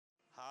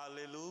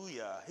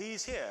Hallelujah.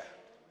 He's here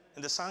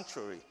in the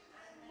sanctuary.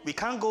 We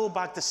can't go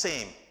back the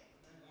same.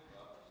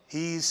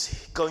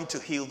 He's going to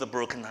heal the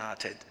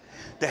brokenhearted.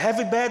 The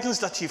heavy burdens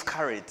that you've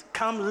carried,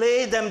 come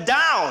lay them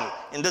down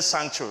in the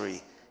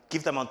sanctuary.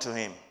 Give them unto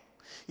him.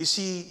 You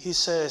see, he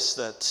says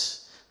that,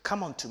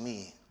 come unto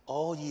me,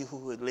 all you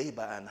who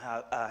labor and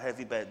are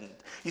heavy burdened.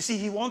 You see,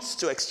 he wants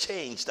to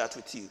exchange that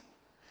with you.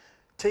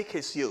 Take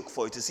his yoke,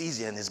 for it is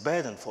easy, and his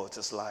burden, for it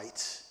is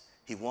light.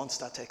 He wants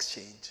that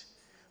exchange.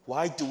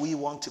 Why do we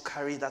want to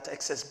carry that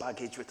excess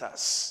baggage with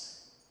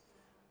us?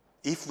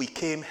 If we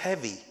came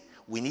heavy,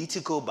 we need to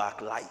go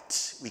back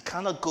light. We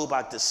cannot go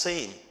back the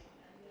same.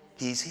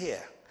 He's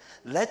here.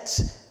 Let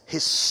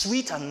his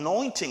sweet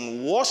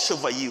anointing wash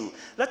over you.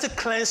 Let it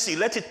cleanse you.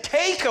 Let it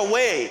take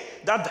away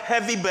that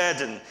heavy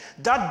burden,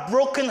 that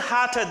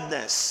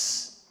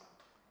brokenheartedness.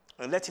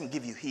 And let him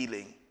give you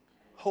healing,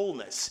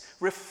 wholeness,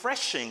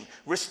 refreshing,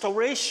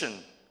 restoration.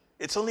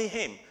 It's only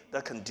him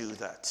that can do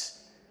that.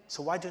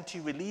 So why don't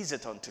you release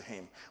it unto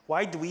him?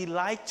 Why do we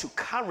like to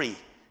carry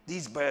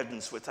these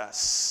burdens with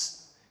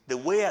us? They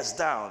weigh us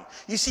down.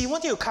 You see,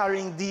 when you're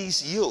carrying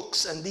these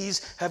yokes and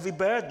these heavy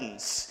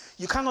burdens,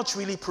 you cannot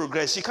really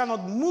progress. You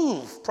cannot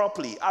move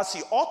properly as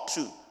you ought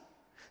to.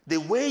 They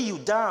weigh you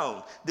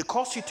down. They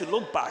cause you to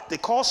look back. They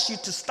cause you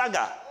to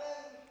stagger.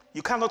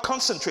 You cannot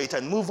concentrate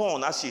and move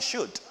on as you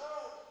should.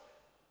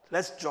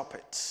 Let's drop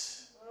it.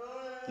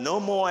 No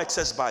more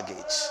excess baggage.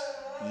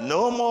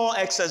 No more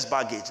excess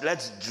baggage.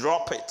 Let's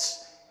drop it.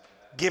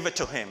 Give it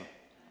to him.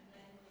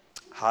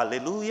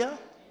 Hallelujah.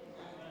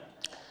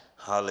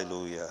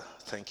 Hallelujah.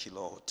 Thank you,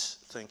 Lord.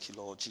 Thank you,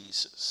 Lord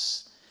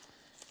Jesus.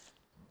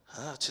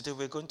 Today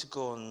we're going to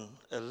go on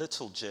a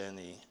little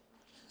journey.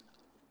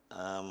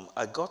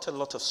 I got a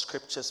lot of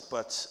scriptures,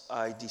 but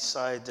I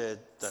decided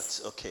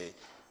that, okay,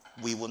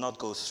 we will not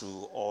go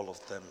through all of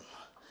them.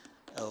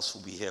 Else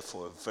we'll be here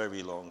for a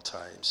very long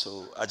time.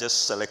 So I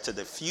just selected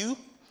a few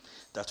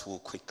that we'll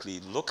quickly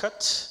look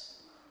at.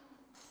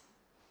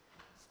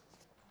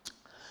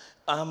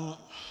 I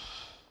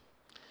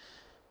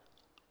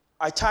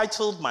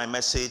titled my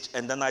message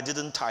and then I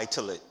didn't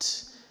title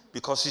it.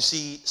 Because you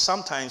see,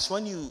 sometimes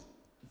when you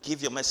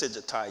give your message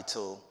a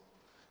title,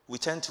 we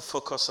tend to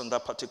focus on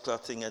that particular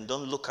thing and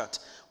don't look at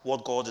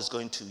what God is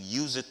going to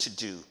use it to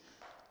do.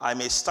 I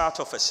may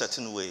start off a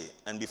certain way,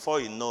 and before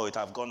you know it,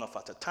 I've gone off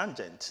at a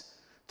tangent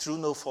through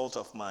no fault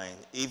of mine.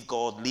 If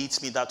God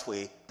leads me that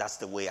way, that's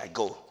the way I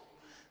go.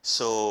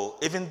 So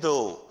even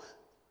though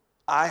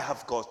I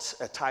have got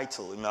a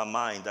title in my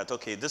mind that,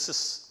 okay, this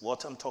is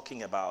what I'm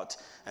talking about,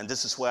 and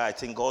this is where I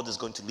think God is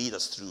going to lead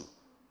us through,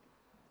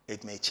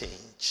 it may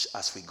change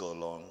as we go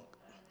along.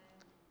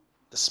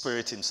 The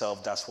Spirit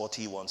himself does what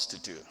he wants to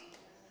do.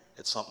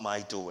 It's not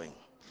my doing.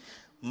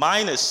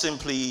 Mine is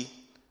simply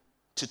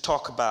to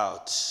talk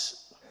about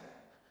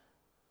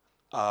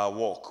our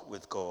walk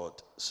with God.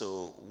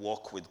 So,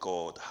 walk with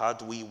God. How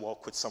do we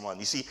walk with someone?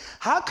 You see,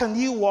 how can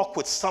you walk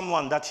with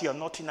someone that you're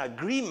not in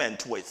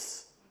agreement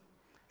with?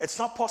 It's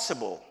not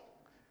possible.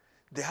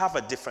 They have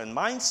a different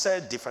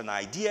mindset, different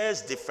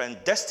ideas,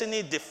 different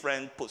destiny,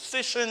 different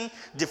position,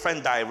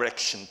 different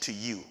direction to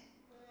you.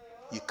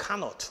 You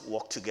cannot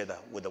walk together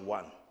with the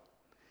one.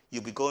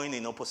 You'll be going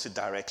in opposite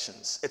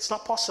directions. It's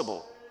not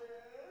possible.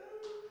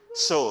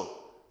 So,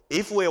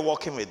 if we're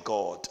walking with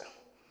God,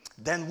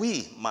 then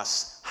we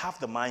must have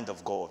the mind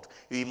of God.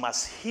 We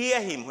must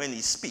hear him when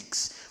he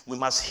speaks. We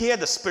must hear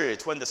the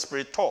Spirit when the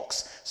Spirit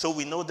talks. So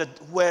we know that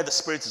where the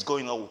Spirit is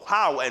going, or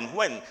how and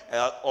when,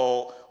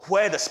 or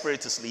where the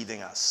Spirit is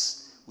leading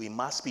us. We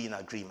must be in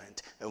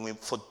agreement. And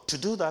to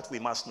do that, we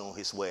must know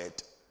his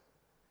word.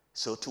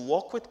 So to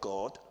walk with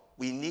God,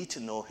 we need to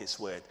know his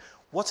word.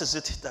 What is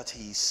it that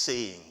he's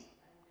saying?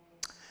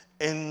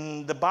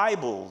 In the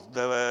Bible,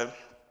 there were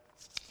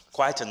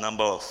quite a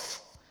number of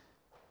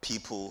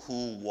people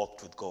who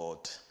walked with God.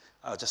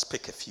 I'll just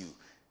pick a few.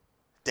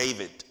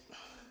 David.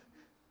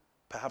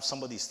 Perhaps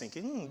somebody's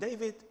thinking,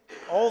 David,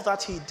 all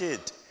that he did.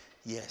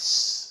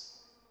 Yes.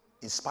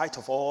 In spite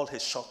of all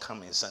his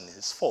shortcomings and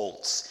his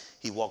faults,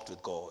 he walked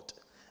with God.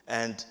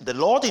 And the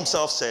Lord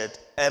himself said,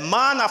 a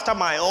man after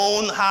my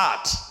own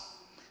heart.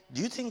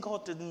 Do you think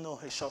God didn't know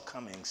his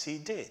shortcomings? He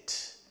did.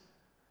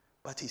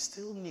 But he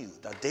still knew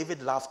that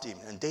David loved him,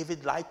 and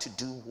David liked to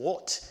do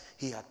what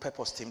he had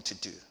purposed him to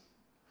do.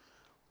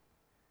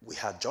 We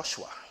had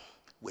Joshua.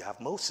 We have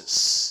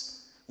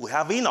Moses. We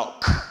have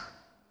Enoch.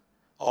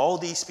 All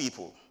these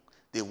people,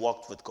 they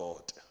walked with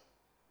God.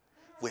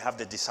 We have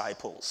the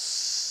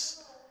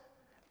disciples.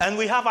 And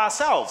we have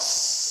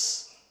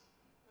ourselves.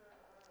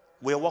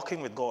 We're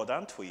walking with God,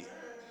 aren't we?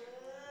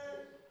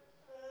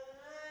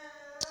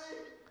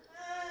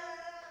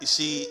 You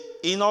see,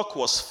 Enoch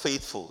was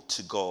faithful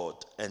to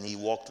God and he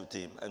walked with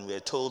him. And we're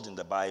told in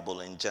the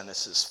Bible in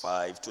Genesis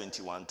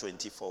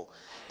 5:21-24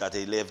 that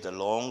he lived a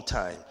long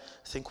time.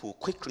 I think we'll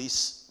quickly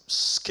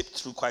skip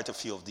through quite a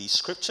few of these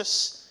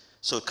scriptures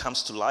so it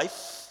comes to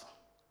life.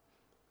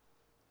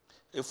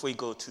 If we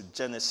go to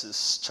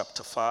Genesis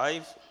chapter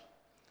 5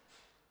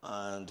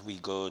 and we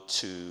go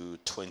to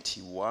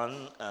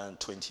 21 and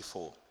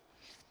 24.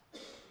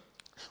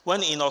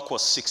 When Enoch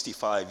was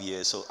 65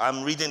 years, so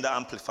I'm reading the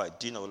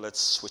Amplified. Let's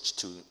switch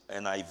to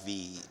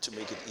NIV to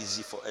make it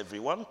easy for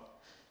everyone.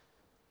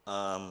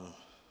 I'll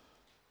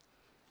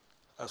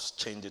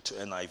change it to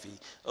NIV.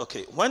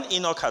 Okay, when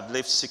Enoch had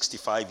lived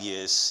 65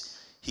 years,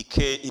 he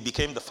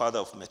became the father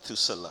of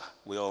Methuselah.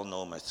 We all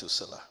know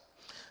Methuselah.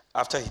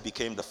 After he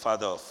became the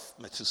father of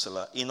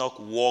Methuselah, Enoch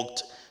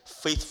walked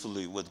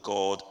faithfully with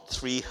God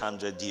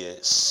 300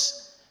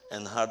 years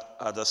and had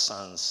other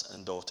sons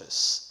and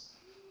daughters.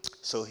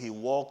 So he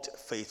walked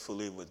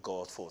faithfully with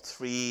God for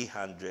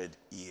 300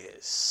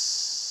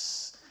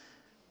 years.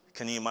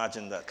 Can you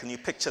imagine that? Can you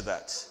picture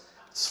that?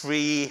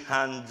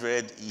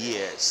 300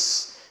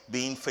 years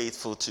being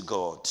faithful to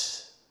God.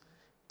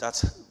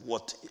 That's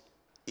what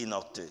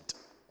Enoch did.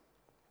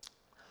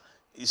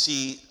 You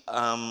see,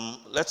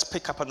 let's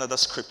pick up another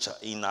scripture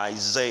in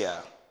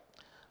Isaiah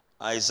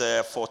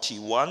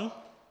 41.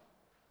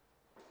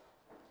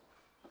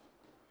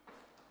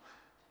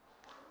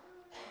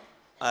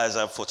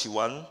 Isaiah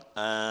 41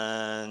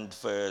 and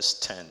verse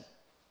 10.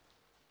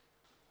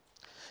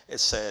 It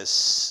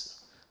says,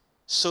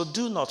 "So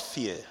do not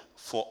fear,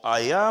 for I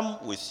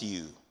am with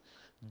you.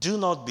 Do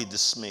not be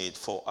dismayed,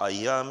 for I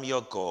am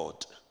your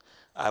God.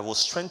 I will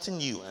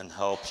strengthen you and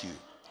help you.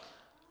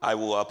 I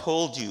will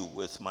uphold you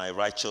with my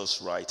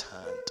righteous right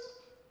hand."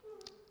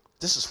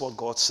 This is what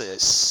God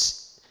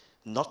says.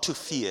 Not to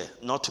fear,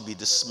 not to be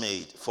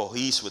dismayed, for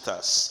he is with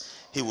us.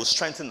 He will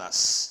strengthen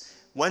us.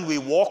 When we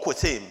walk with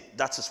him,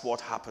 that is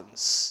what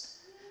happens.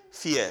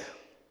 Fear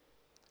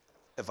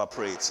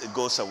evaporates, it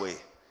goes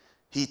away.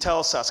 He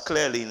tells us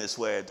clearly in his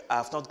word, "I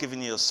have not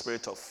given you a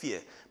spirit of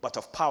fear, but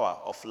of power,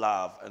 of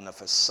love, and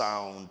of a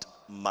sound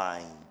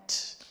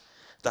mind."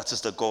 That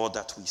is the God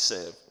that we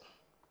serve.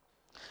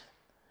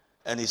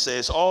 And he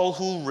says, "All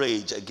who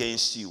rage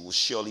against you will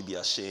surely be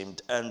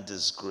ashamed and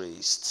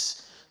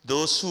disgraced.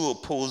 Those who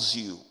oppose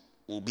you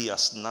will be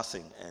as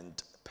nothing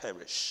and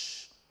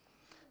perish."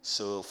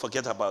 So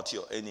forget about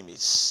your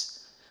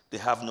enemies. They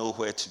have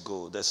nowhere to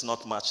go. There's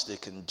not much they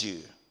can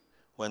do.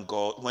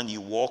 When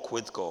you walk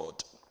with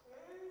God,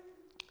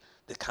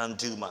 they can't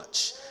do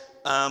much.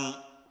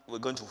 We're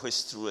going to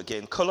whisk through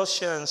again.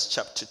 Colossians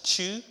chapter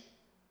 2.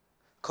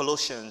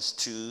 Colossians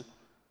 2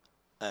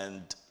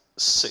 and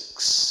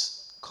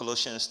 6.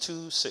 Colossians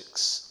 2,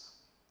 6.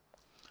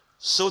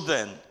 "So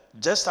then,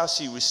 just as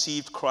you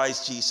received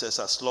Christ Jesus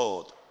as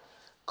Lord,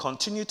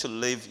 continue to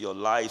live your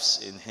lives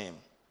in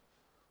him.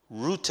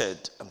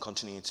 Rooted, I'm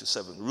continuing to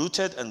 7,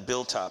 rooted and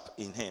built up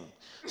in him,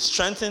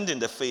 strengthened in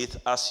the faith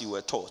as you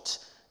were taught,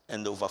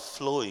 and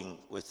overflowing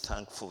with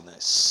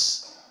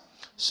thankfulness."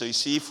 So you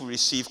see, if we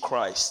receive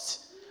Christ,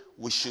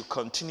 we should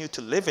continue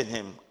to live in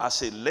him as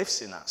he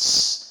lives in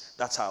us.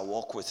 That's our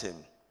walk with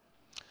him.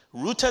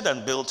 Rooted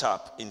and built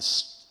up and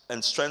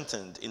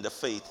strengthened in the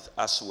faith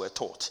as we were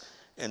taught,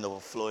 and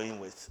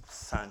overflowing with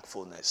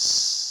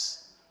thankfulness.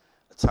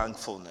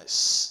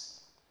 Thankfulness.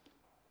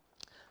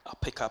 I'll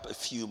pick up a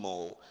few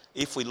more.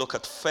 If we look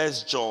at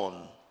 1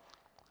 John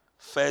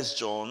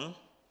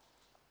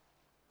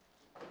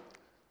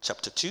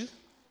chapter 2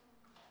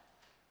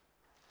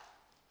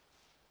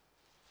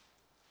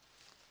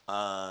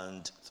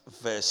 and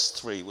verse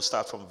 3. We'll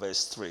start from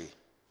verse 3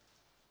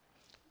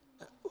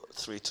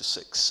 to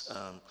 6.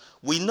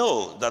 "We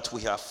know that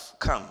we have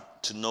come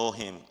to know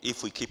him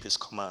if we keep his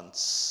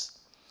commands.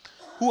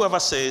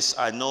 Whoever says,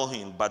 'I know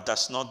him,' but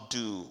does not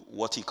do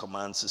what he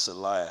commands is a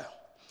liar,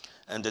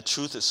 and the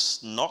truth is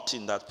not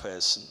in that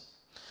person.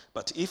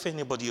 But if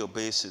anybody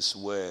obeys his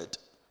word,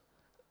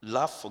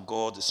 love for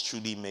God is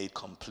truly made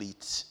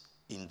complete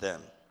in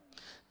them.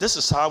 This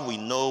is how we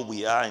know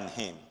we are in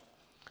him.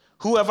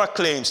 Whoever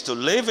claims to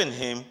live in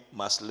him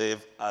must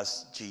live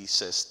as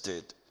Jesus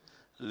did."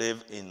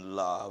 Live in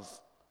love.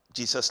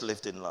 Jesus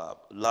lived in love.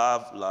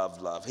 Love,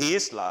 love, love. He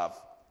is love.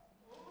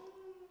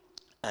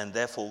 And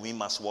therefore we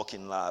must walk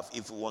in love.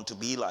 If we want to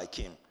be like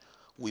him,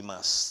 we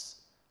must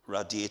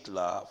radiate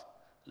love.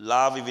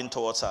 Love even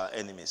towards our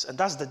enemies. And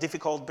that's the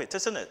difficult bit,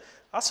 isn't it?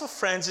 As for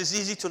friends, it's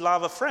easy to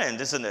love a friend,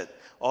 isn't it?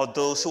 Or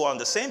those who are on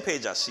the same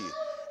page as you.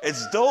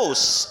 It's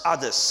those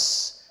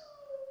others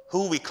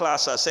who we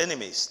class as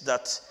enemies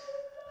that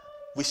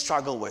we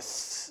struggle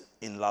with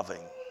in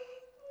loving.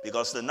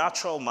 Because the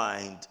natural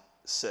mind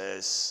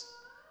says,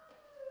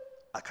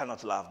 "I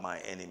cannot love my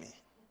enemy."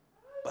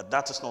 But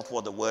that is not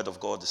what the word of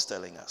God is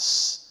telling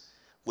us.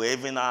 We're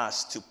even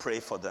asked to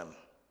pray for them.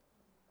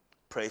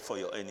 Pray for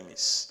your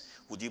enemies.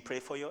 Would you pray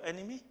for your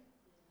enemy?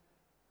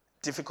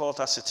 Difficult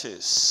as it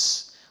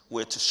is,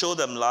 we're to show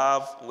them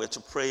love, we're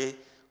to pray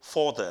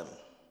for them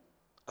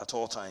at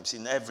all times,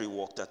 in every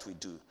walk that we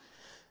do.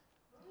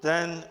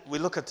 Then we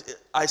look at,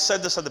 I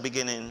said this at the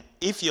beginning,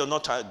 if you're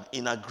not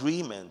in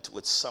agreement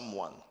with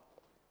someone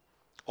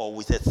or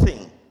with a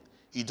thing,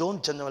 you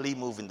don't generally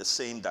move in the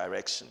same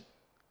direction.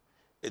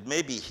 It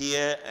may be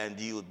here and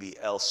you would be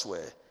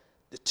elsewhere.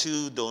 The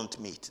two don't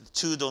meet. The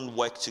two don't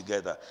work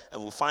together.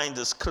 And we'll find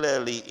this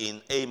clearly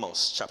in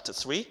Amos chapter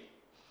 3.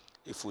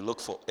 If we look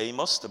for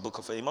Amos, the book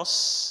of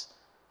Amos,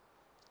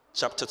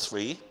 chapter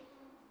 3.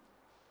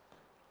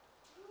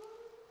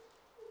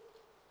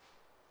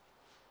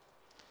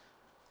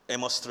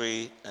 Amos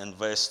 3 and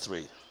verse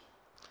 3.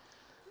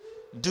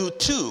 Do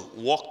two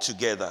walk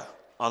together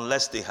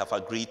unless they have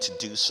agreed to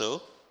do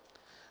so?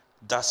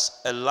 Does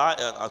a lion,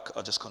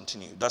 I'll just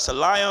continue. Does a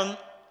lion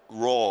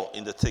roar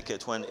in the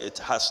thicket when it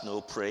has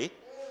no prey?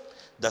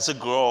 Does it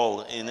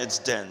growl in its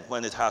den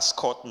when it has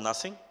caught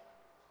nothing?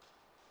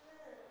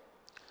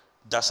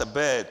 Does a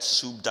bird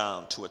swoop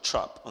down to a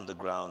trap on the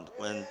ground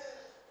when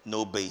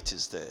no bait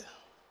is there?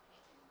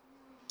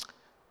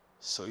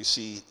 So you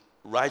see,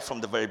 right from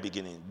the very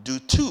beginning, do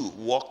two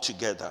walk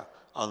together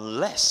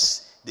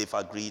unless they've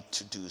agreed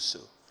to do so?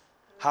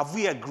 Have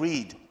we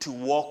agreed to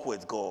walk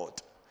with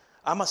God?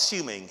 I'm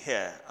assuming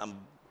here, I'm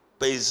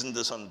basing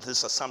this on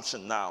this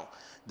assumption now,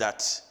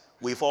 that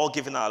we've all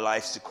given our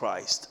lives to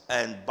Christ.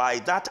 And by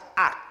that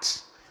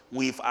act,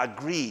 we've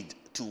agreed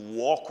to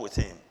walk with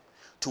him,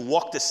 to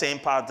walk the same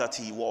path that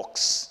he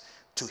walks,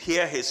 to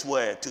hear his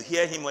word, to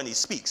hear him when he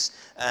speaks,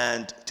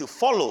 and to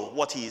follow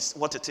what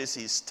it is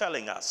he's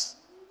telling us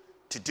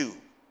to do.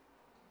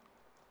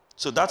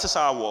 So that is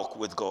our walk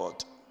with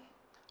God.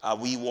 Are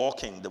we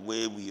walking the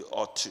way we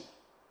ought to?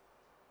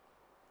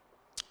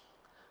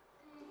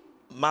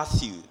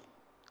 Matthew,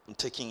 I'm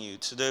taking you.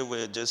 Today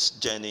we're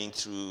just journeying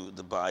through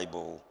the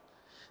Bible.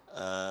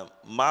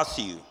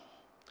 Matthew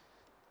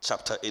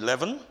chapter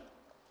 11,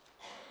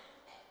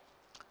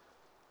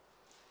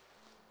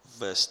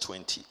 verse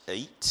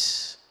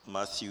 28.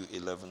 Matthew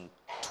 11,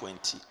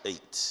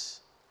 28.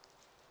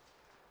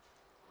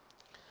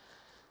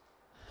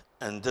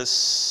 And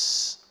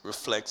this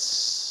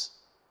reflects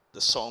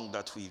the song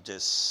that we've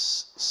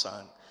just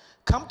sung.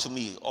 Come to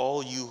me,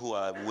 all you who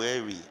are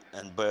weary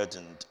and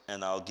burdened,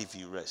 and I'll give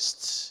you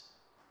rest.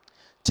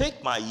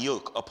 Take my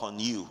yoke upon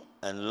you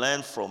and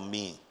learn from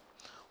me,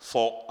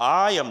 for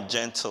I am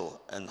gentle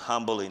and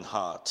humble in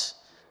heart,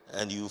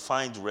 and you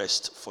find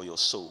rest for your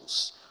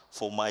souls.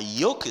 For my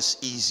yoke is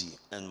easy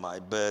and my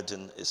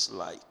burden is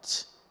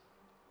light.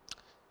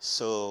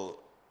 So,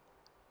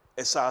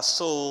 is our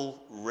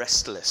soul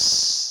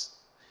restless?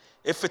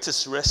 If it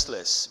is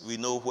restless, we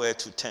know where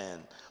to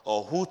turn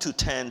or who to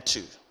turn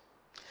to.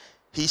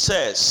 He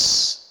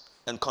says,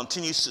 and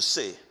continues to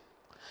say,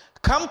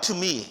 come to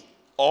me,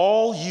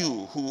 all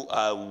you who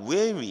are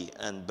weary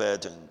and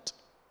burdened,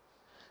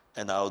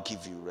 and I'll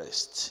give you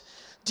rest.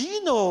 Do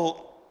you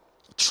know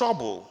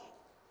trouble,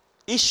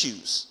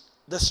 issues,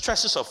 the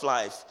stresses of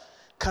life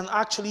can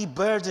actually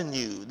burden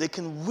you? They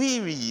can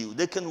weary you.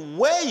 They can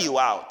wear you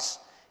out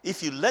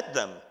if you let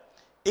them.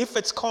 If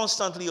it's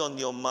constantly on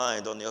your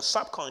mind, on your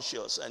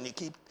subconscious, and you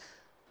keep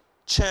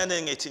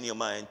churning it in your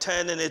mind,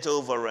 turning it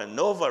over and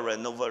over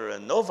and over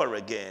and over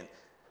again,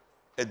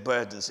 it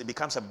burdens. It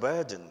becomes a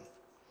burden.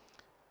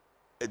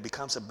 It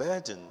becomes a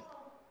burden.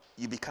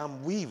 You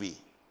become weary.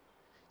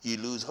 You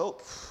lose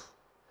hope.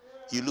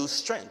 You lose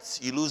strength.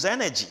 You lose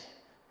energy.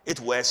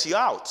 It wears you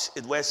out.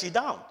 It wears you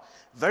down.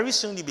 Very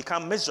soon you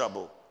become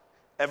miserable.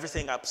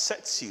 Everything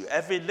upsets you.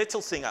 Every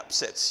little thing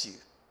upsets you.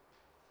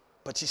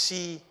 But you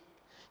see,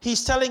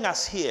 he's telling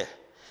us here,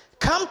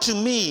 come to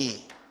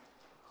me,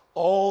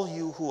 all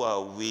you who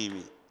are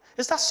weary.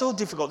 Is that so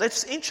difficult?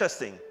 It's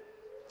interesting.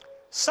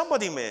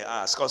 Somebody may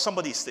ask, or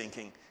somebody is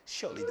thinking,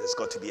 surely there's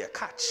got to be a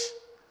catch.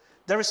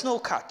 There is no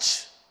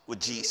catch with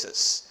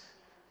Jesus.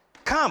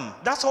 Come,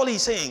 that's all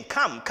he's saying.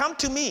 Come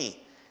to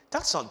me.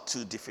 That's not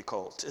too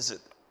difficult, is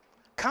it?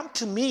 Come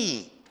to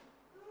me.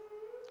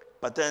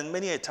 But then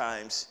many a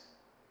times,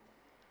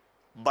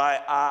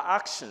 by our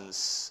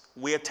actions,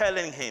 we are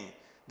telling him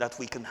that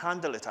we can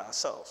handle it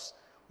ourselves.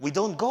 We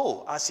don't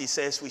go as he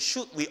says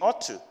we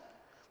ought to.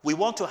 We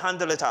want to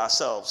handle it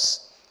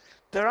ourselves.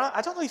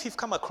 I don't know if you've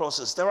come across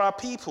this, there are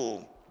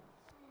people,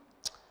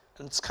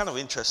 and it's kind of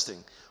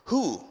interesting,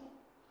 who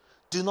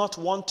do not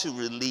want to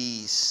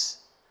release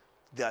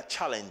their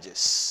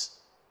challenges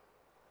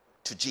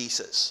to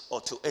Jesus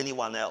or to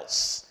anyone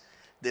else.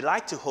 They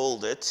like to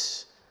hold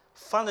it,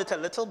 fun it a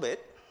little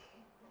bit,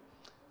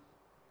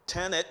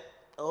 turn it.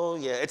 Oh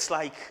yeah, it's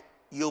like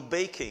you're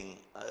baking.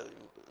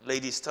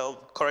 Ladies,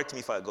 correct me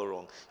if I go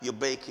wrong. You're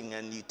baking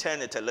and you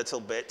turn it a little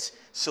bit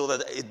so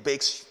that it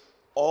bakes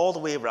all the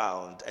way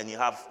around and you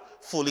have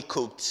fully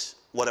cooked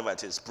whatever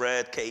it is,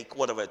 bread, cake,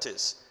 whatever it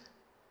is.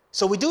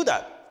 So we do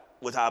that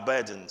with our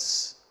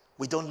burdens.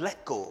 We don't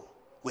let go.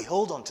 We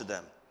hold on to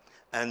them.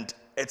 And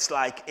it's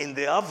like in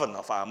the oven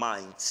of our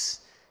minds.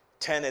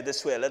 Turn it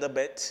this way a little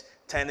bit,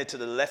 turn it to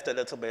the left a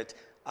little bit,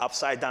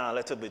 upside down a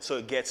little bit so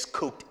it gets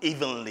cooked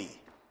evenly.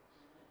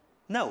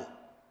 No.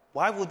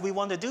 Why would we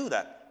want to do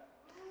that?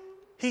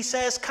 He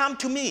says, come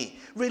to me.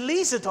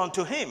 Release it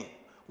unto him.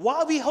 Why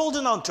are we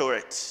holding on to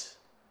it?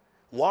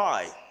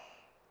 Why?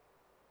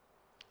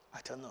 I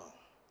don't know.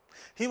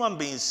 Human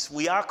beings,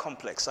 we are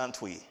complex,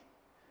 aren't we?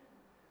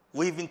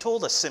 We've been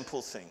told a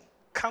simple thing.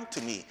 Come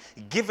to me.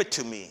 Give it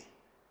to me.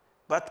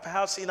 But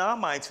perhaps in our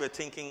minds we're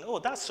thinking, oh,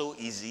 that's so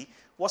easy.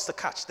 What's the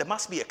catch? There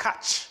must be a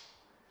catch.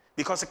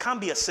 Because it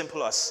can't be as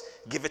simple as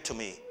give it to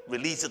me,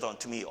 release it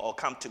unto me, or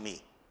come to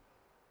me.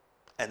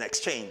 And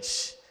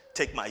exchange.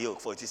 Take my yoke,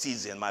 for it is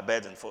easy, and my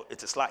burden, for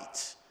it is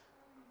light.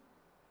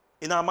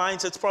 In our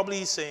minds, it's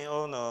probably saying,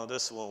 oh no,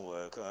 this won't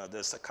work.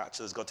 There's a catch.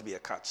 There's got to be a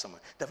catch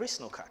somewhere. There is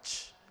no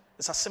catch.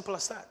 It's as simple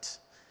as that.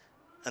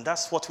 And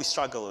that's what we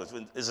struggle with,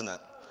 isn't it?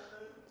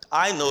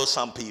 I know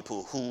some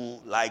people who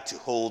like to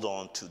hold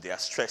on to their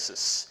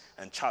stresses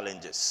and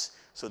challenges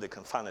so they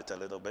can fun it a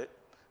little bit.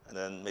 And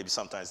then maybe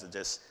sometimes they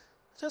just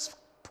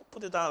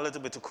put it down a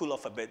little bit to cool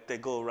off a bit. They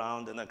go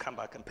around and then come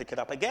back and pick it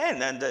up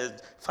again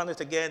and fun it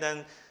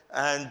again.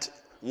 And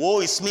woe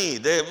is me.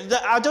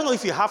 I don't know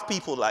if you have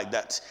people like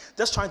that,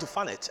 just trying to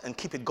fun it and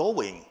keep it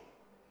going.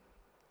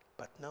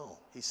 But no,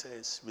 he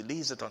says,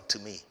 release it unto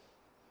me.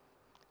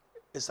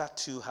 Is that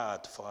too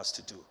hard for us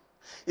to do?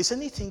 Is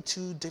anything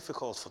too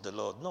difficult for the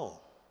Lord? No.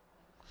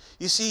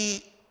 You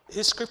see,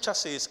 his scripture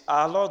says,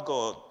 our Lord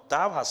God,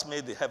 thou hast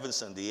made the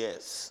heavens and the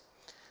earth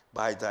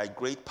by thy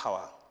great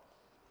power.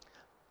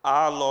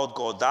 Our Lord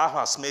God, thou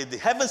hast made the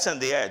heavens and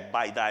the earth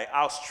by thy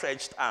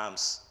outstretched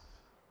arms.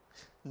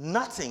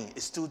 Nothing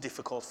is too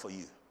difficult for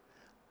you.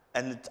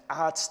 And it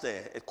adds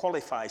there, it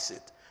qualifies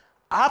it.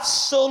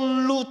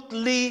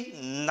 Absolutely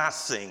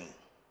nothing.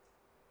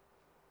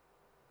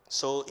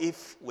 So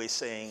if we're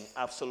saying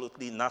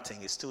absolutely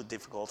nothing is too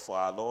difficult for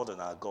our Lord and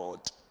our God,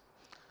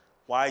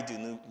 why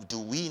do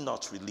we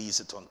not release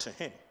it unto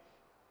him,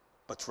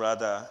 but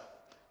rather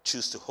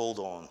choose to hold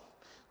on,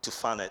 to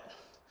fun it,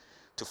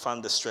 to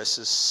fun the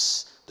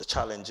stresses, the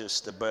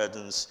challenges, the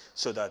burdens,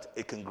 so that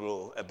it can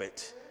grow a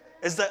bit?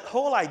 Is the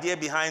whole idea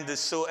behind this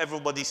so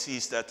everybody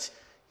sees that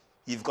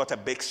you've got a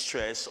big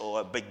stress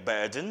or a big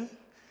burden?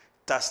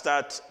 Does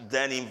that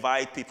then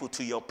invite people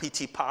to your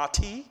pity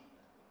party?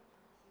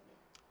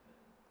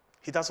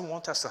 He doesn't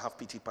want us to have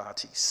pity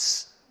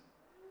parties.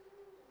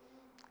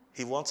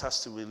 He wants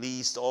us to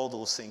release all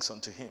those things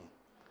unto him.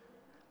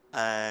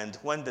 And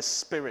when the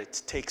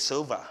Spirit takes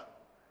over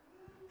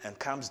and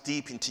comes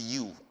deep into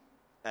you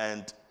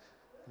and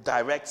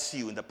directs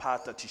you in the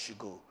path that you should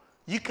go,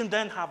 you can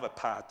then have a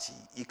party.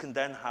 You can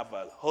then have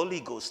a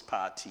Holy Ghost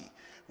party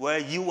where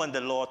you and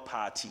the Lord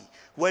party,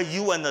 where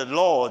you and the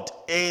Lord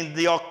in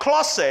your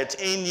closet,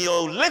 in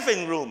your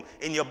living room,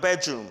 in your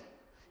bedroom,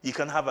 you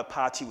can have a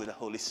party with the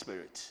Holy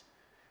Spirit.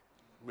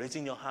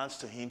 Raising your hands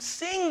to him,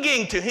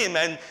 singing to him,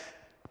 and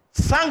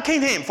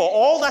thanking him for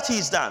all that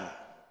he's done.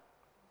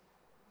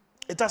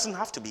 It doesn't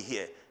have to be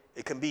here.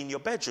 It can be in your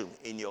bedroom,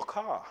 in your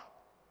car,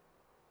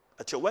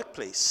 at your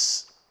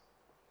workplace,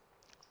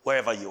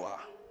 wherever you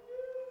are.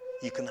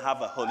 You can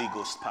have a Holy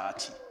Ghost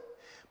party.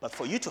 But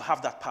for you to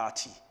have that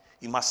party,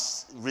 you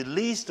must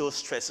release those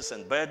stresses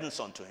and burdens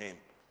onto him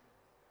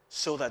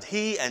so that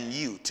he and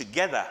you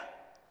together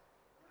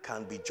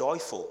can be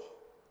joyful,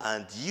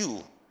 and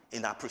you,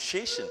 in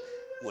appreciation,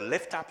 will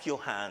lift up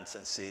your hands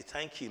and say,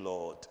 thank you,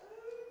 Lord.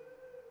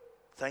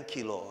 Thank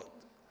you, Lord.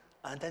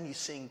 And then you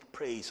sing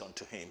praise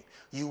unto him.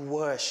 You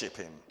worship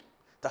him.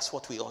 That's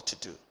what we ought to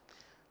do.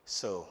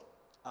 So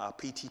our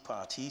pity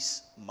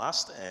parties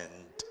must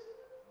end.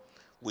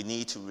 We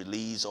need to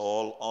release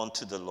all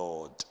unto the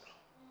Lord.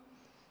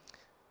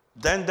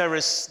 Then there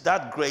is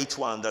that great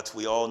one that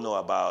we all know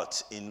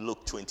about in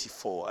Luke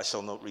 24. I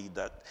shall not read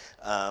that.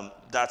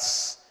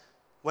 That's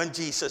when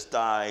Jesus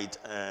died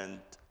and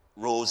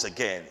rose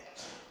again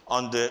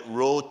on the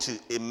road to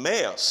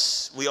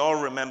Emmaus. We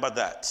all remember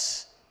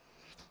that.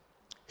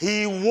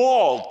 He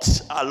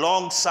walked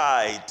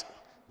alongside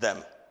them.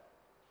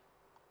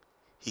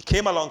 He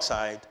came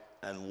alongside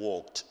and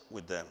walked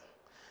with them.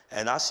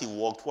 And as he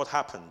walked, what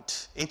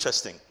happened?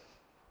 Interesting.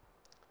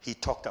 He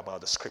talked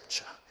about the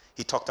scripture.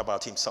 He talked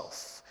about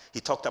himself. He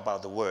talked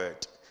about the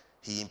word.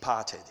 He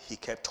imparted. He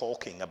kept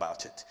talking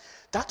about it.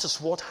 That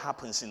is what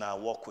happens in our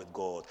walk with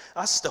God.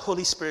 As the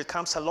Holy Spirit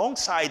comes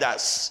alongside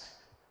us,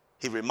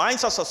 he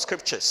reminds us of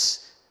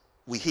scriptures.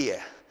 We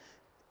hear.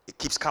 It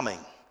keeps coming.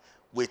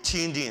 We're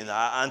tuned in.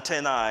 Our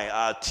antennae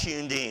are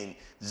tuned in,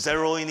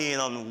 zeroing in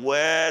on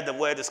where the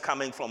word is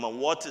coming from and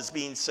what is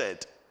being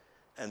said.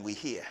 And we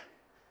hear.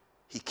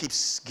 He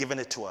keeps giving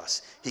it to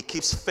us. He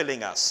keeps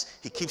filling us.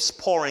 He keeps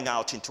pouring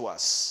out into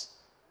us.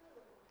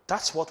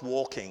 That's what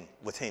walking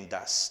with him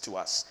does to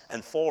us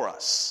and for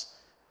us.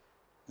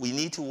 We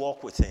need to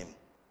walk with him.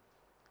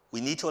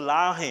 We need to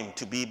allow him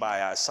to be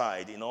by our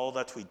side in all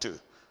that we do.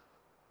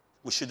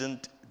 We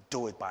shouldn't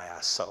do it by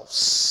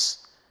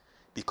ourselves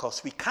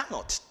because we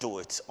cannot do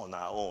it on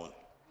our own.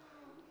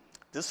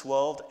 This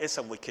world is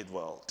a wicked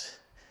world,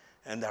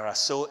 and there are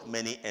so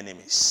many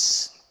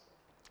enemies.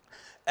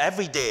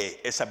 Every day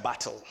is a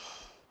battle.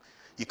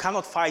 You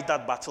cannot fight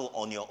that battle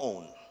on your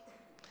own.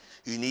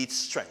 You need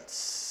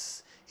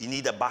strength. You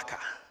need a backer.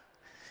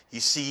 You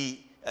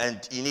see,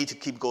 and you need to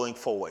keep going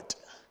forward.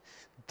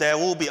 There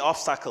will be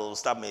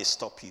obstacles that may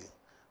stop you,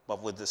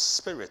 but with the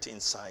Spirit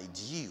inside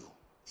you,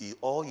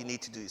 all you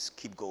need to do is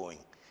keep going,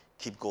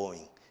 keep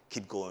going,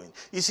 keep going.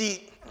 You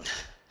see,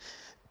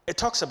 it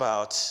talks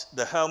about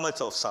the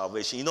helmet of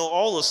salvation. You know,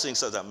 all those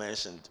things that I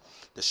mentioned,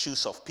 the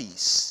shoes of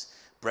peace,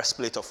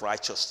 breastplate of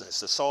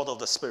righteousness, the sword of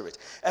the Spirit.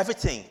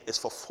 Everything is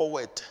for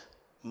forward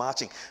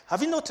marching.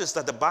 Have you noticed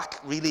that the back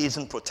really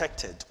isn't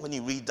protected when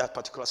you read that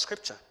particular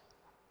scripture?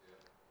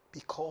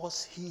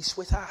 Because he's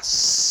with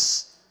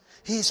us.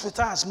 He's with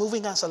us,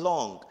 moving us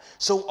along.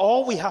 So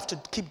all we have to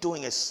keep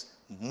doing is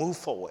move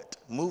forward,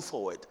 move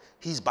forward.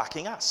 He's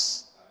backing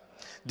us.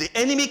 The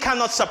enemy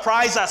cannot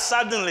surprise us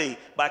suddenly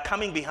by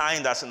coming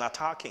behind us and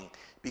attacking,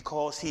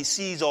 because he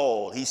sees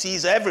all. He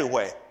sees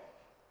everywhere.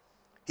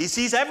 He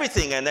sees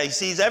everything and he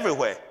sees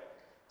everywhere.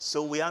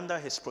 So we're under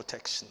his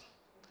protection.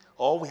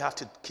 All we have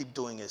to keep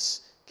doing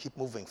is keep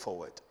moving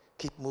forward.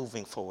 Keep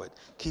moving forward.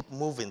 Keep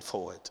moving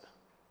forward.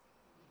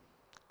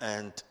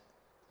 And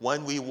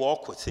when we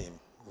walk with him,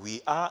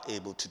 we are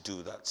able to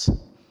do that.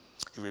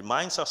 He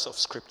reminds us of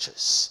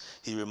scriptures.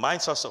 He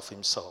reminds us of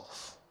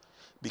himself.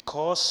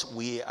 Because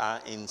we are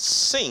in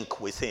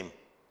sync with him,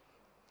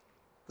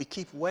 we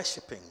keep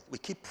worshiping, we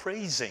keep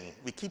praising,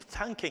 we keep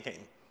thanking him.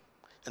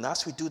 And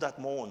as we do that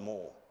more and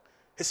more,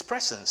 his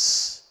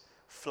presence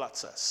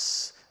floods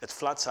us. It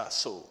floods our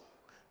soul.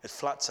 It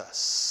floods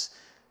us.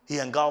 He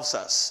engulfs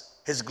us.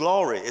 His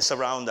glory is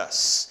around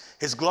us.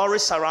 His glory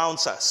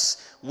surrounds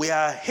us. We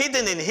are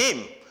hidden in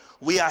him.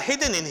 We are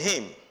hidden in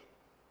him.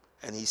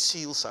 And he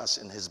seals us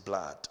in his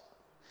blood.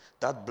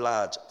 That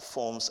blood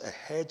forms a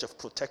hedge of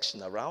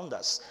protection around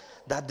us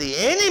that the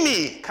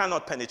enemy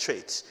cannot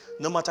penetrate.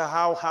 No matter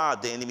how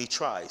hard the enemy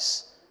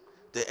tries,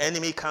 the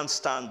enemy can't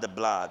stand the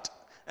blood,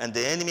 and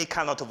the enemy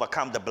cannot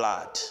overcome the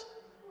blood.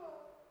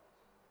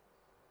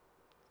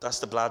 That's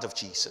the blood of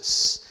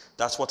Jesus.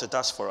 That's what it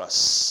does for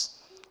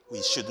us.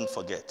 We shouldn't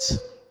forget.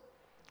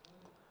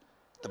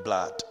 The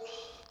blood.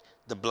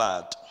 The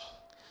blood.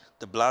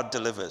 The blood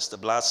delivers. The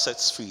blood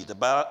sets free. The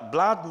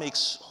blood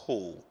makes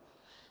whole.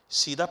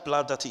 See, that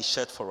blood that he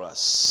shed for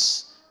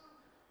us,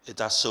 it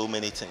does so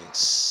many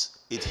things.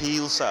 It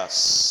heals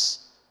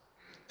us.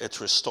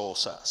 It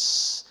restores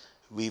us.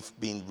 We've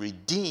been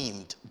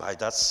redeemed by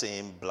that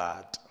same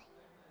blood.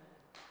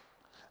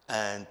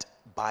 And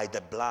by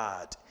the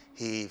blood,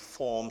 he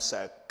forms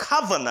a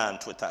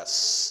covenant with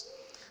us.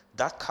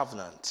 That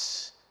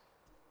covenant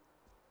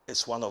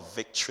is one of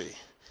victory.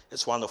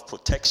 It's one of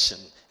protection.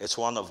 It's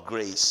one of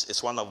grace.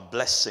 It's one of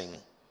blessing.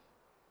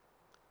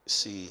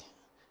 See,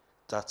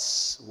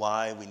 that's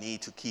why we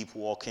need to keep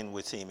walking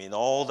with him in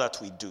all that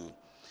we do.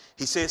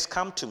 He says,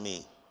 come to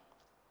me.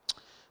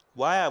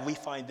 Why are we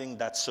finding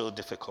that so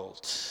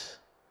difficult?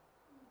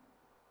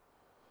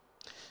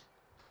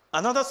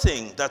 Another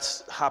thing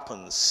that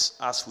happens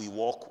as we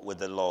walk with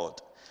the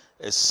Lord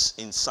is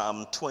in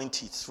Psalm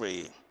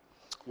 23,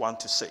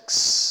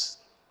 1-6.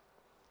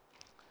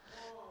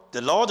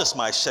 The Lord is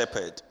my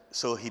shepherd,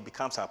 so he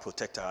becomes our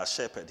protector, our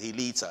shepherd. He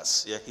leads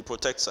us, he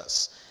protects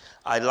us.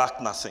 I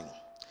lack nothing.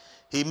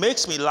 He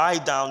makes me lie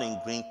down in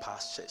green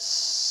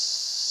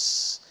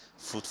pastures,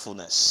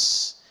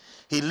 fruitfulness.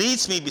 He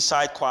leads me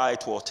beside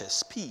quiet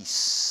waters,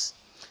 peace.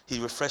 He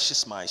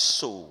refreshes my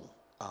soul,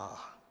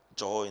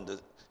 joy in the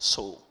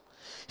soul.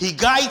 He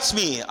guides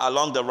me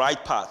along the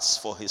right paths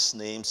for his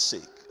name's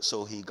sake.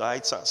 So he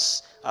guides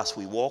us as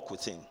we walk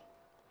with him.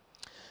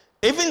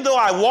 Even though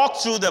I walk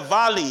through the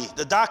valley,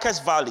 the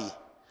darkest valley,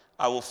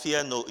 I will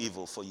fear no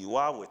evil, for you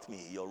are with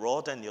me. Your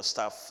rod and your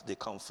staff, they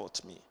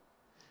comfort me.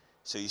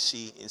 So you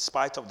see, in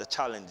spite of the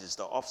challenges,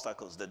 the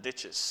obstacles, the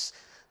ditches,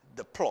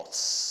 the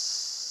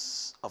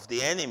plots of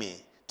the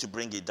enemy to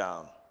bring it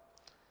down,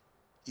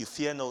 you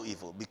fear no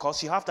evil,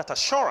 because you have that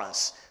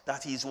assurance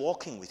that he is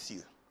walking with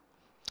you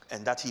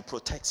and that he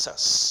protects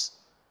us.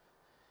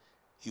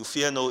 You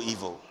fear no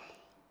evil.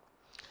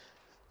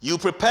 You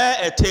prepare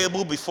a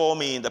table before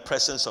me in the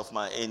presence of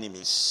my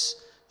enemies.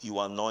 You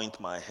anoint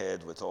my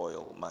head with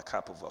oil. My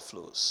cup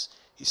overflows.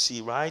 You see,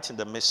 right in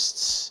the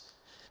midst,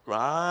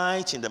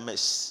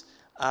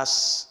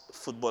 as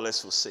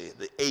footballers will say,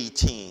 the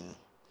 18,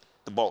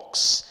 the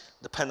box,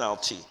 the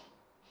penalty.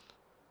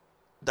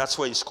 That's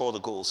where you score the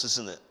goals,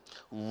 isn't it?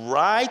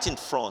 Right in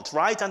front,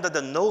 right under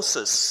the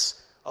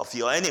noses of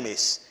your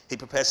enemies, he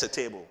prepares a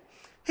table.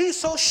 He's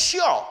so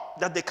sure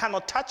that they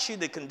cannot touch you,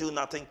 they can do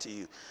nothing to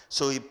you.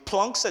 So he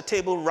plunks a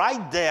table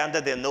right there under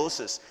their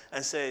noses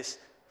and says,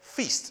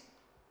 feast,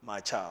 my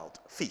child,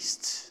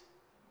 feast,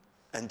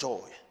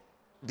 enjoy,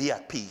 be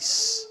at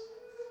peace.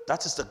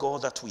 That is the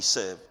God that we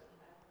serve.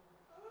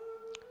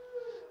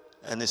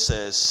 And it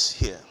says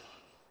here,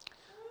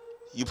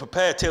 you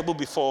prepare a table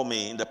before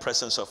me in the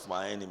presence of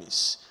my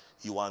enemies.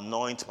 You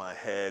anoint my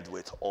head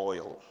with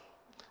oil.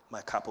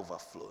 My cup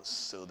overflows.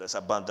 So there's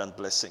abundant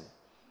blessing.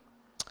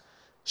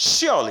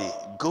 Surely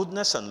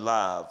goodness and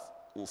love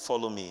will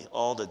follow me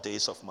all the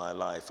days of my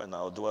life, and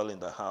I'll dwell in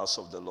the house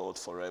of the Lord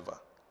forever.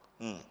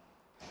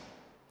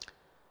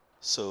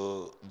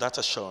 So that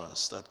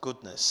assurance, that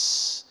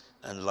goodness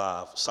and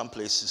love, some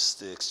places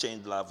they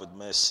exchange love with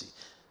mercy,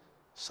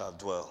 shall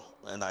dwell,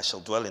 and I shall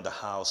dwell in the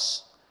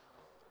house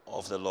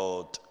of the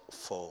Lord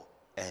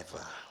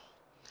forever.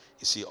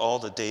 You see, all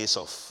the days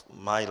of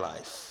my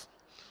life.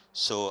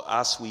 So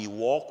as we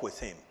walk with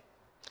him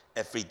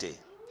every day,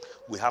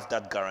 we have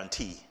that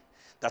guarantee,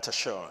 that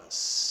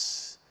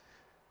assurance,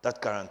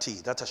 that guarantee,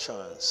 that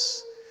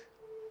assurance.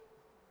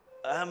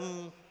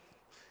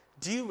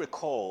 Do you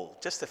recall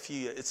just a few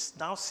years, it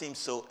now seems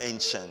so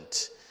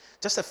ancient,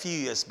 just a few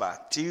years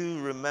back, do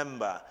you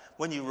remember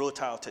when you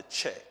wrote out a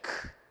check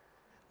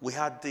We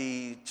had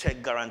the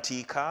check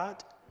guarantee card.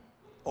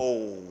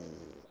 Oh,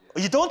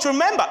 you don't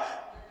remember?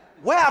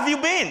 Where have you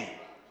been?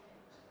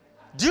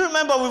 Do you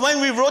remember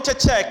when we wrote a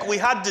check, we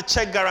had the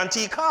check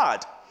guarantee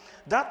card?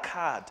 That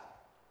card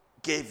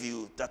gave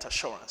you that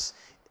assurance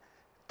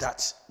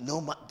that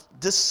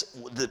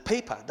the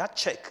paper, that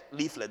check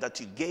leaflet that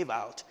you gave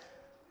out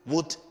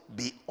would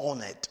be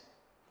honored.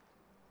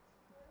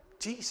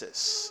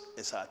 Jesus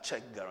is our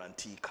check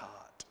guarantee card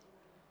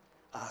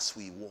as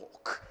we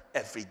walk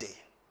every day.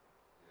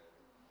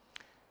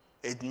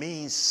 It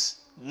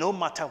means no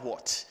matter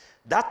what,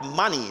 that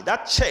money,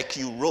 that check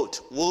you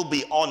wrote will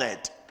be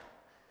honored.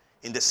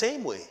 In the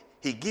same way,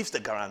 he gives the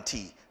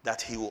guarantee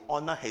that he will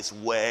honor his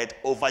word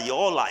over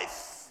your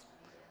life.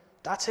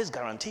 That's his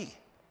guarantee.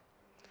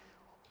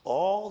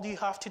 All you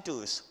have to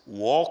do is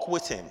walk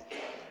with him.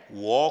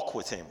 Walk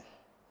with him.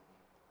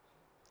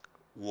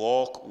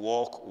 Walk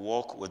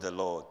with the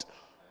Lord.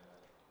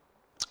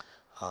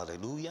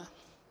 Hallelujah.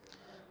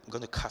 I'm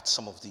going to cut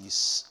some of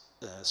these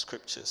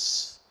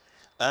scriptures.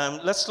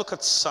 Let's look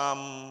at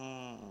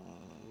Psalm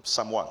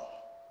 1.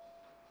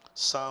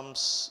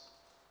 Psalms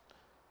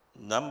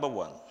number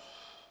 1.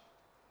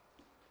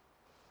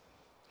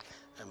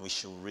 And we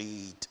shall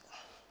read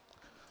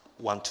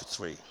 1 to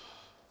 3.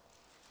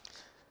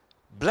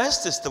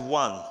 Blessed is the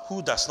one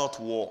who does not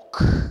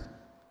walk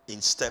in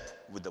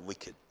step with the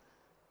wicked.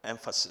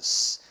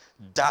 Emphasis.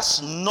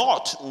 Does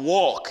not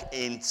walk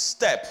in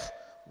step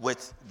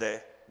with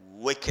the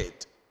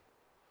wicked.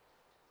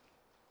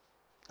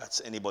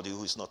 That's anybody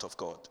who is not of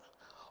God.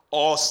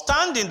 Or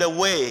stand in the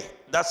way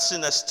that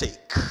sinners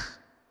take.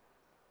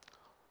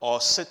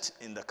 Or sit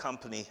in the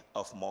company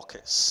of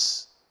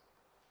mockers.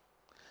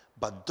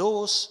 But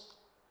whose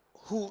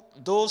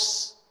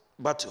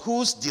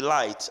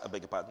delight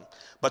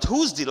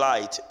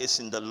is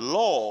in the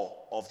law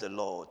of the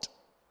Lord,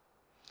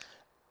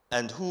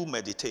 and who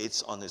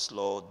meditates on his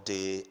law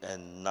day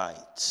and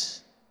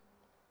night.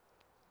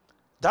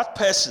 That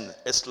person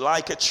is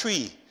like a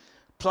tree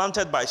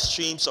planted by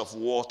streams of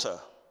water,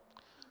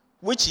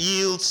 which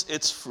yields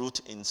its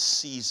fruit in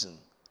season,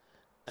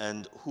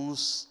 and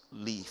whose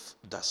leaf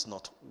does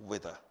not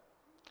wither.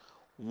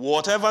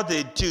 Whatever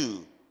they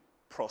do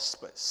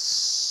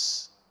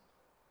prospers.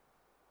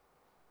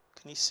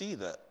 Can you see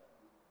that?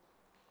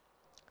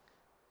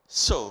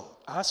 So,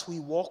 as we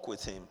walk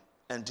with him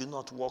and do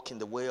not walk in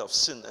the way of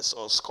sinners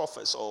or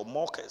scoffers or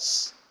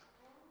mockers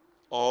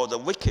or the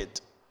wicked,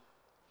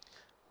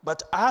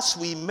 but as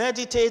we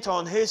meditate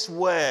on his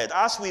word,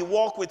 as we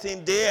walk with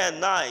him day and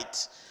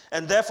night,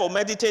 and therefore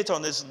meditate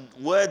on his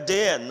word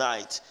day and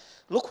night,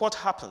 look what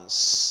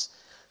happens.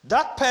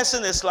 That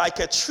person is like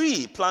a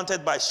tree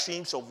planted by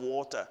streams of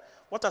water.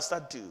 What does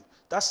that do?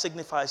 That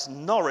signifies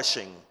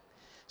nourishing.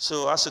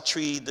 So as a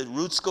tree, the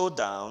roots go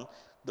down,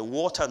 the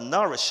water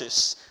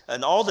nourishes,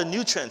 and all the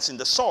nutrients in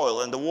the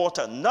soil and the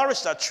water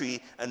nourish that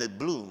tree, and it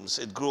blooms,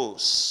 it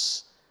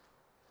grows.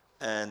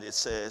 And it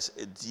says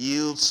it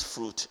yields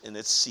fruit in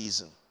its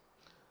season.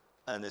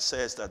 And it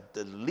says that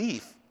the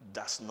leaf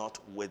does not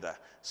wither.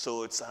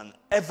 So it's an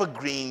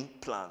evergreen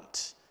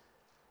plant.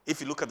 If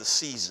you look at the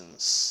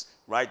seasons,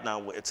 right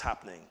now it's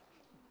happening.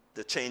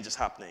 The change is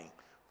happening.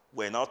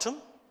 We're in autumn,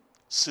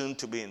 soon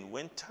to be in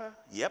winter.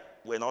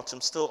 Yep, we're in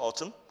autumn, still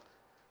autumn.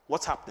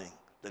 What's happening?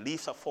 The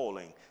leaves are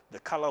falling. The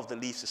color of the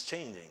leaves is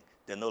changing.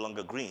 They're no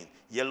longer green.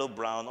 Yellow,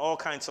 brown, all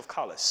kinds of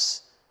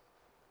colors.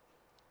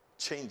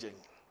 Changing.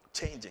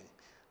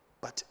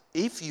 But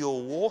if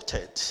you're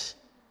watered,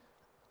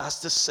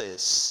 as this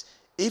says,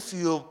 if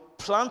you're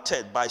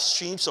planted by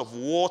streams of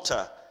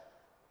water,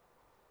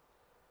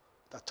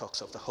 that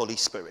talks of the Holy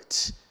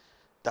Spirit.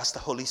 That's the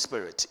Holy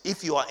Spirit.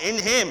 If you are in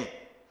him,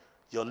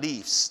 your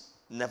leaves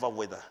never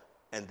wither,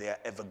 and they are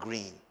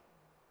evergreen.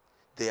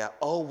 They are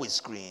always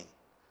green,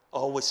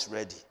 always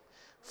ready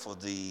for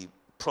the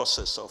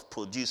process of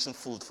producing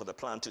food for the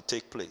plant to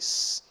take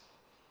place.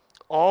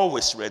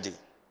 Always ready.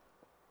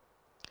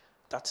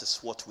 That is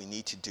what we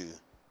need to do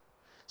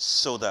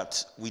so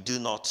that we do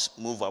not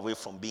move away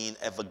from being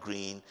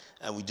evergreen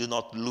and we do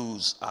not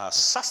lose our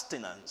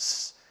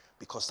sustenance,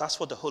 because that's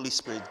what the Holy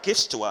Spirit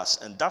gives to us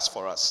and does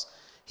for us.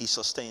 He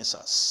sustains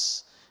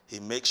us.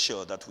 He makes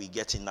sure that we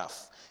get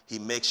enough. He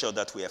makes sure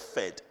that we are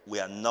fed, we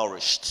are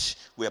nourished,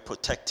 we are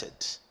protected,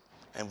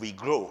 and we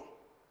grow.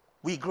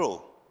 We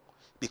grow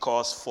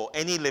because for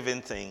any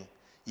living thing,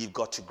 you've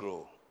got to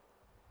grow.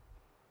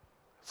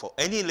 For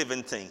any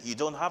living thing, you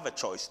don't have a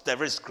choice.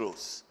 There is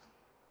growth.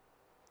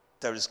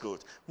 There is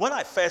growth. When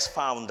I first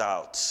found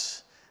out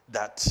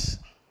that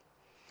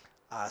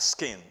our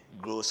skin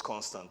grows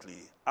constantly,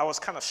 I was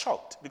kind of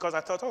shocked because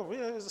I thought, oh,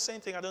 really, it's the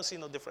same thing. I don't see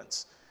no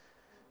difference.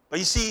 But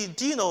you see,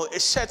 do you know,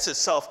 it sheds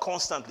itself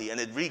constantly and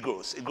it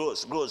regrows. It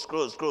grows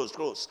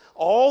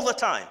all the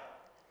time.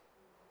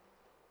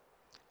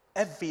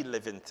 Every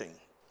living thing,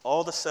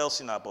 all the cells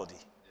in our body,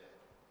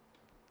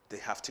 they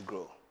have to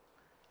grow.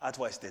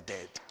 Otherwise, they're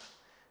dead.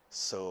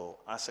 So,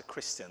 as a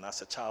Christian,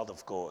 as a child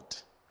of God,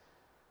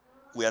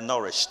 we are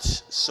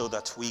nourished so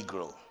that we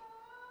grow.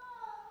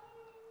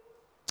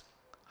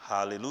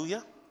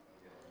 Hallelujah.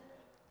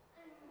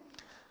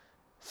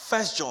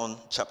 First John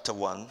chapter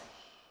 1.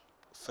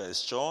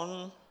 First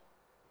John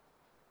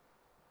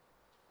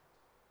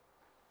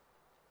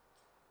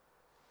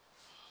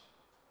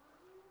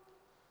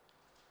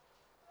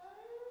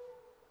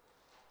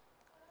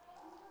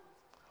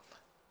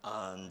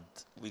and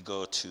we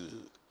go to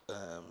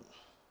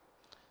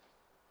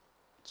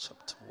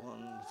chapter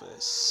 1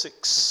 verse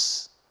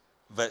 6.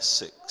 Verse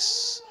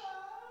 6.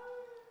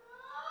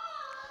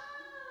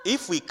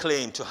 If we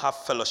claim to have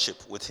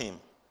fellowship with him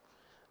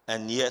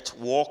and yet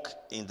walk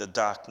in the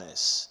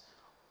darkness,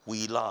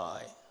 we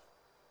lie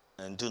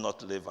and do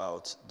not live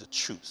out the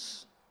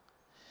truth.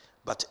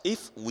 But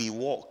if we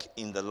walk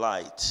in the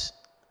light,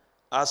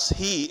 as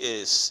he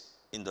is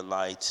in the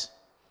light,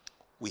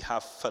 we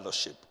have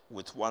fellowship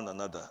with one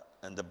another,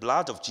 and the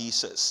blood of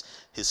Jesus,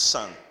 his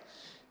son,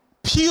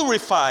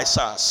 purifies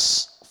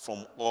us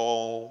from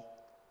all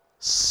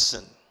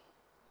sin.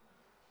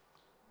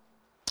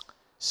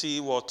 See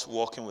what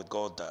walking with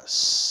God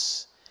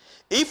does.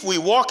 If we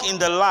walk in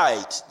the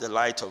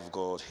light of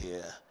God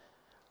here,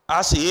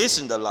 as he is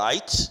in the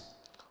light,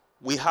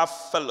 we have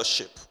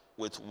fellowship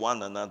with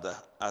one another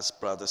as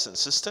brothers and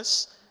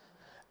sisters.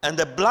 And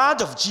the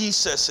blood of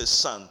Jesus, his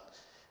son,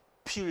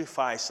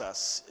 purifies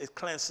us. It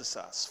cleanses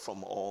us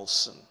from all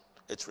sin.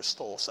 It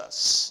restores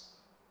us.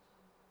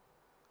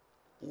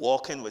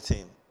 Walking with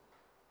him.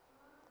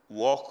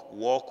 Walk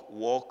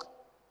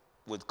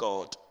with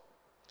God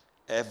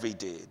every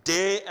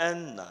day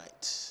and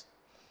night.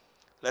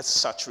 Let's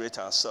saturate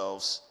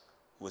ourselves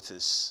with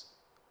his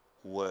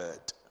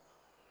word.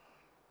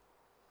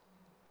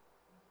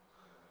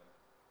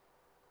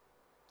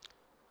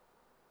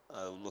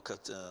 I'll look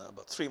at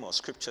about 3 more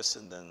scriptures,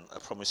 and then I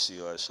promise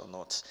you I shall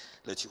not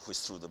let you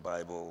whiz through the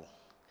Bible.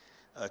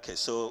 Okay,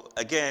 so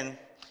again,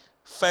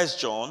 1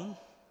 John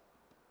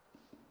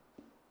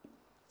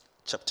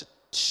chapter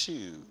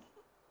 2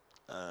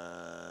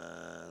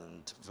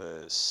 and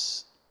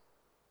verse,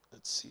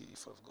 let's see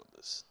if I've got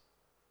this.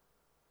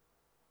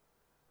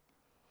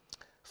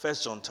 1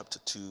 John chapter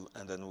 2,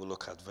 and then we'll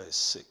look at verse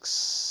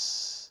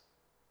 6.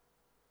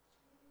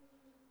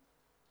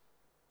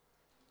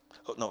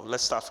 Oh, no,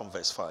 let's start from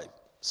verse 5.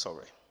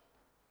 Sorry.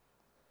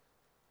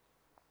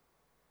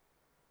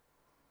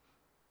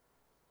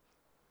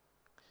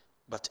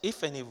 But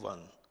if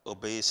anyone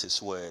obeys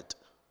his word,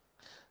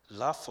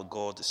 love for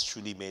God is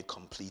truly made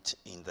complete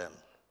in them.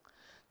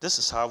 This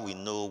is how we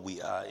know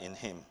we are in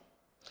him.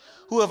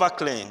 Whoever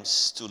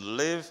claims to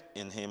live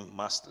in him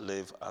must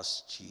live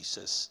as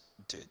Jesus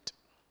did.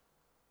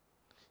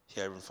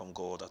 Hearing from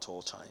God at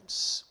all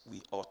times.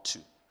 We ought to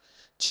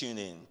tune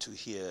in to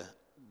hear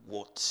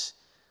what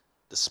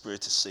the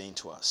Spirit is saying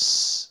to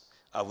us.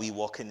 Are we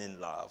walking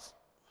in love?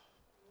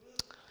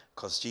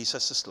 Because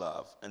Jesus is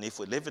love. And if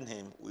we live in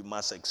him, we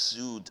must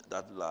exude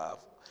that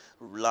love.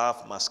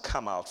 Love must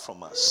come out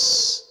from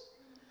us.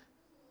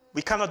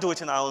 We cannot do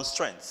it in our own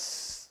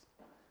strength.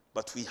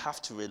 But we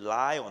have to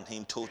rely on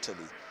him totally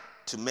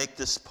to make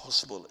this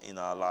possible in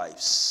our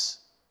lives.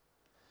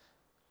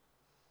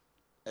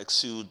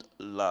 Exude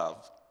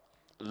love.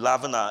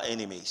 Loving our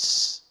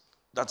enemies.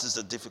 That is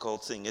the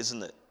difficult thing,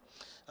 isn't it?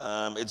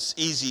 It's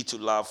easy to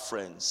love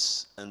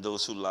friends and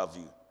those who love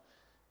you.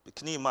 But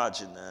can you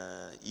imagine,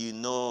 you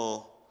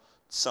know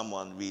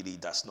someone really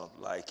does not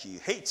like you,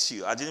 hates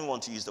you. I didn't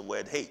want to use the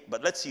word hate,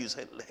 but let's use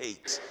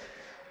hate.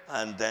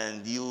 And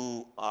then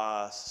you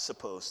are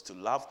supposed to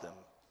love them.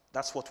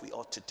 That's what we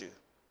ought to do.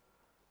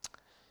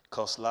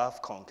 Because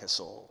love conquers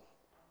all.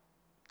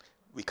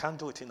 We can't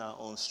do it in our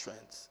own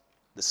strength.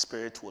 The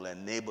Spirit will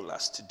enable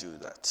us to do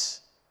that.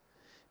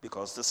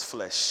 Because this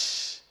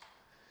flesh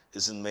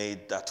isn't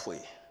made that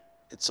way.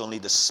 It's only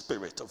the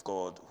Spirit of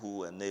God who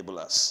will enable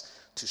us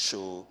to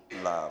show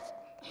love.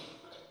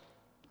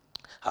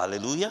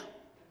 Hallelujah.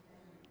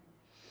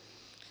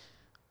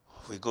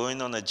 We're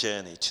going on a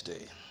journey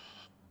today.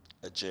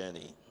 A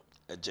journey.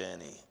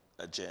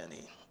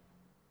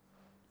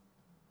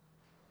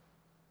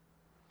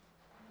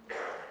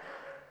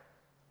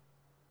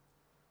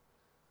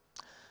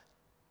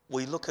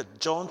 We look at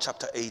John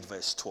chapter 8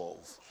 verse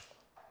 12.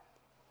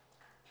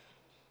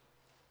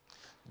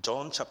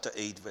 John chapter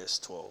 8 verse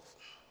 12.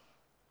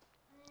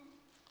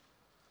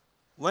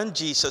 When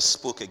Jesus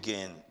spoke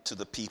again to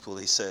the people,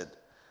 he said,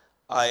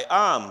 I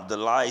am the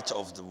light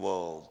of the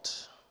world.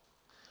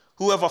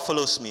 Whoever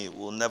follows me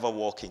will never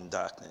walk in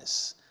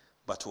darkness,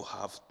 but will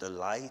have the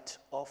light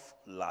of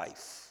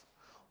life.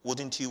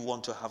 Wouldn't you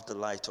want to have the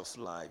light of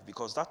life?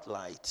 Because that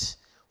light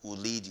will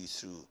lead you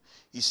through.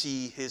 You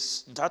see,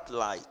 that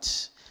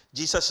light,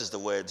 Jesus is the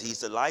word. He's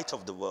the light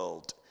of the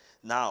world.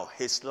 Now,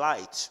 his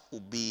light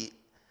will be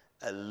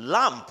a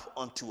lamp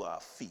unto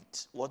our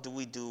feet. What do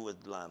we do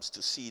with lamps?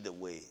 To see the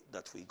way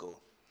that we go.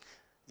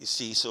 You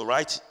see, so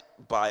right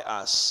by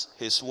us,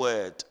 his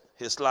word,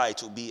 his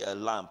light will be a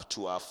lamp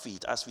to our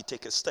feet. As we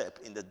take a step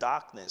in the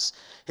darkness,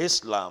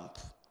 his lamp,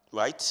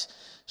 right,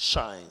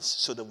 shines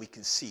so that we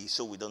can see,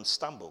 so we don't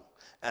stumble.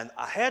 And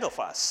ahead of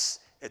us,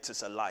 it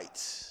is a light.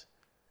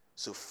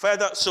 So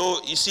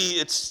you see,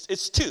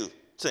 it's two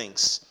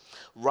things.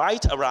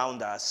 Right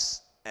around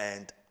us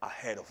and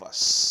ahead of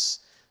us.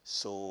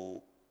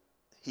 So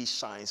he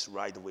shines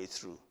right the way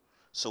through.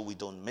 So we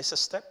don't miss a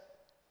step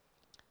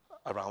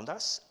around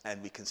us, and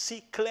we can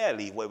see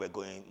clearly where we're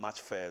going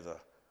much further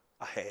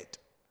ahead.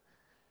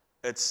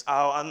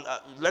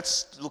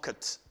 Let's look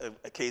at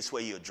a case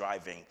where you're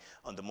driving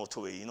on the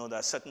motorway. You know, there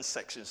are certain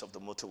sections of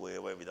the motorway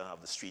where we don't have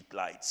the street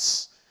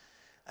lights.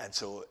 And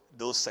so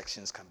those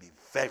sections can be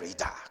very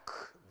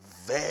dark,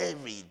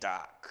 very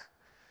dark.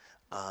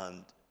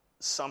 And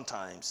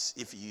sometimes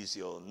if you use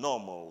your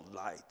normal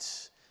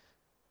light,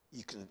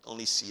 you can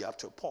only see up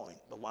to a point.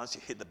 But once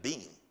you hit the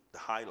beam, the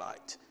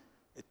highlight,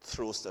 it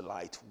throws the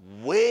light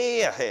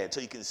way ahead. So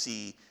you can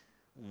see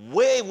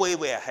way, way,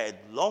 way ahead,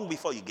 long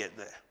before you get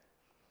there.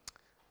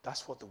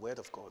 That's what the Word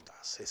of God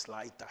does. His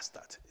light does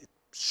that. It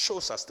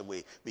shows us the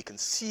way. We can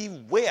see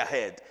way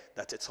ahead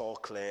that it's all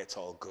clear, it's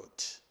all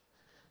good.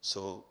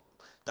 So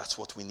that's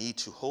what we need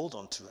to hold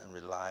on to and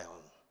rely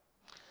on.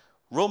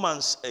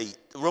 Romans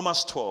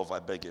 12, I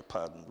beg your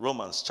pardon.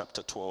 Romans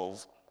chapter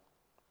 12.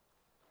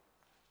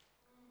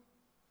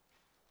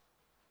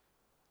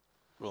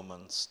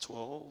 Romans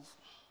 12.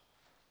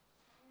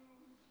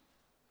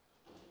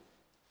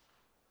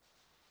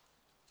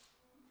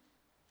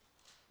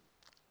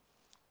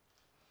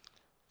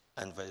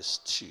 And verse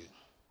 2.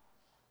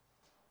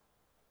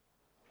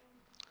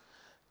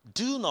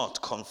 Do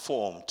not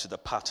conform to the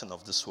pattern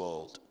of this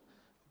world,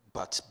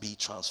 but be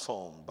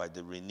transformed by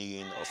the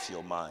renewing of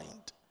your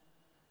mind.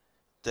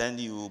 Then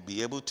you will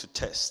be able to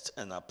test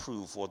and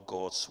approve what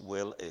God's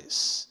will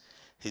is,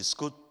 his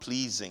good,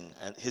 pleasing,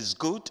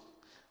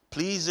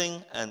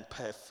 and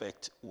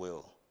perfect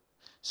will.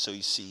 So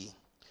you see,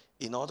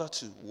 in order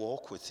to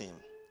walk with him,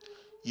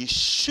 you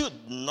should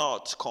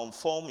not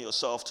conform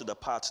yourself to the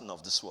pattern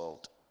of this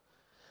world,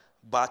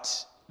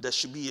 but there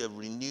should be a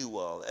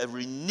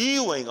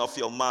renewing of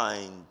your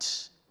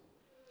mind.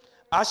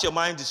 As your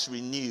mind is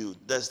renewed,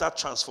 there's that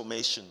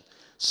transformation,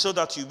 so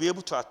that you'll be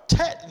able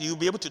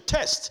to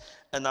test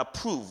and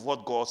approve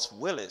what God's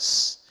will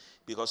is.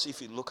 Because if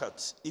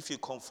you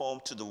conform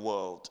to the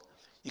world,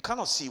 you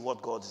cannot see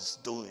what God is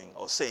doing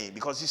or saying.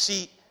 Because you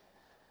see,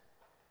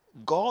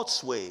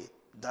 God's way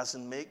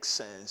doesn't make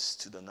sense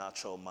to the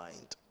natural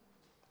mind.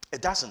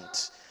 It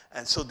doesn't.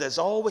 And so there's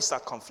always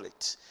that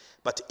conflict.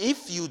 But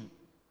if you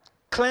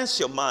cleanse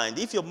your mind,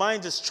 if your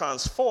mind is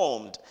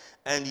transformed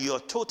and you're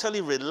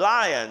totally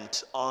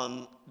reliant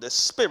on the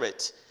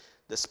Spirit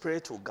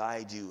will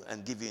guide you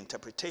and give you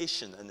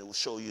interpretation, and it will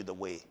show you the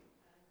way.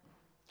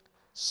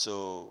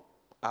 So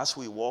as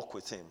we walk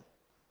with him,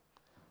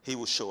 he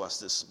will show us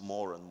this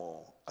more and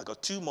more. I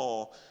got two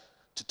more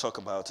to talk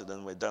about, and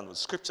then we're done with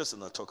scriptures,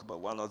 and I'll talk about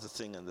one other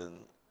thing, and then.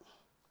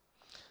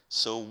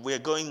 So we're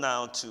going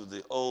now to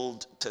the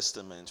Old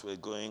Testament. We're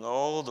going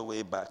all the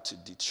way back to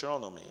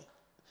Deuteronomy.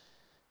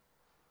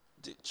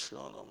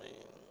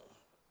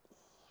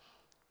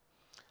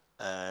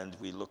 And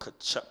we look at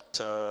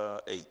chapter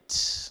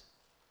 8.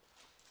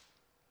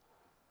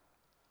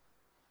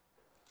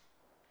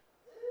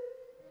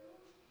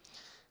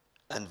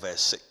 And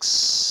verse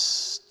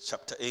 6.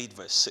 Chapter 8,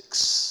 verse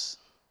 6.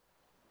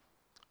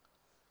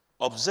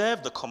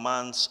 Observe the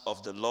commands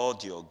of the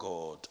Lord your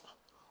God,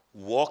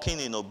 walking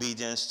in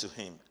obedience to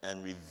him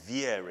and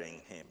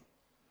revering him.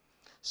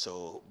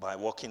 So by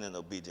walking in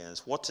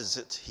obedience, what is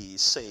it he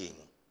is saying?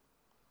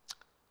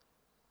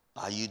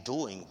 Are you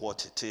doing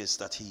what it is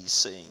that he is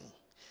saying?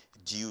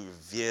 Do you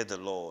revere the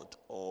Lord,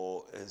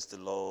 or is the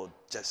Lord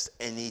just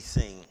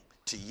anything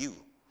to you?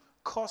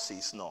 Of course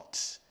he's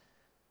not.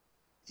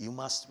 You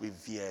must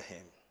revere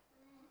him.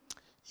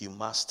 You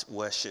must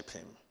worship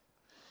him.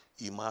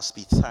 You must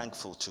be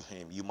thankful to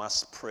him. You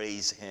must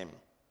praise him.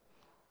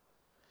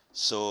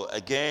 So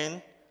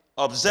again,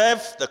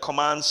 observe the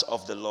commands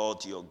of the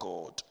Lord your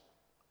God.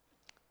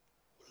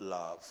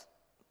 Love,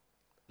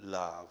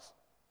 love,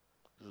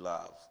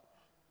 love.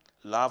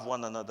 Love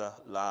one another,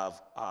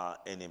 love our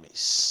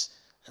enemies.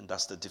 And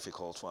that's the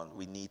difficult one.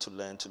 We need to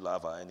learn to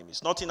love our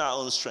enemies. Not in our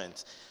own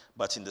strength,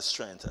 but in the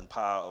strength and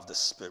power of the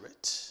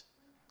Spirit.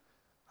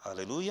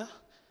 Hallelujah.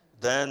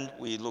 Then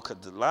we look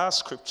at the last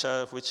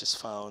scripture, which is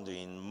found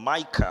in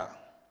Micah.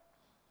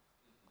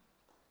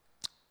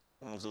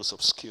 One of those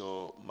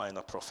obscure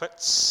minor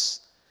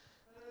prophets.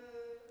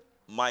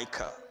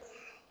 Micah.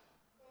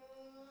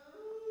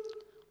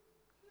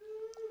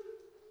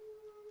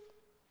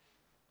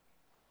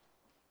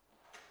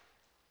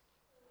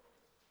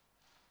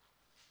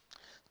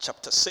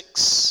 Chapter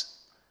 6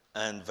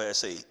 and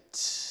verse 8.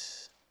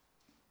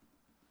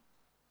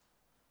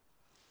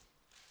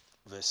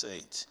 Verse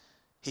 8.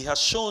 He has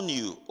shown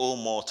you, O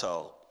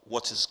mortal,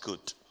 what is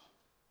good.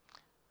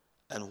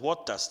 And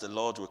what does the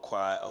Lord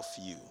require of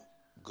you?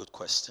 Good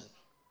question.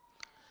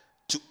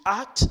 To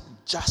act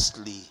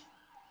justly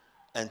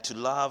and to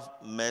love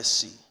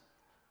mercy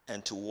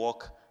and to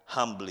walk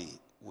humbly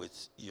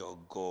with your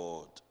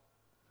God,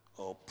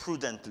 or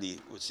prudently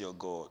with your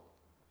God.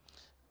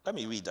 Let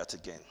me read that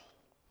again.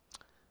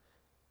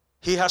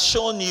 He has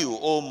shown you,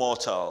 O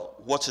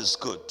mortal, what is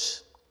good.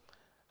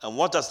 And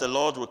what does the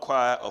Lord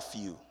require of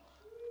you?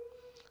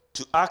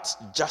 To act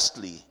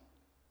justly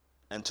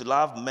and to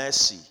love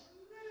mercy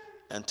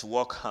and to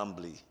walk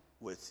humbly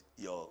with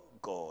your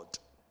God.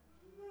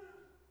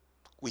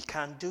 We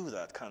can do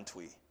that, can't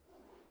we?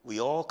 We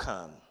all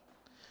can.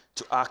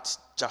 To act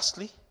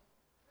justly,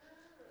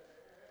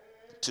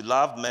 to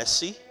love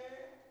mercy,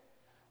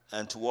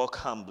 and to walk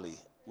humbly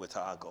with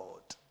our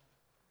God.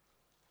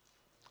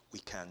 We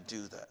can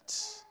do that.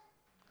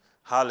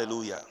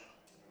 Hallelujah.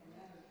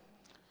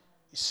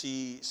 You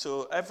see,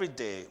 so every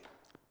day,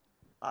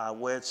 our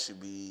words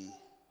should be,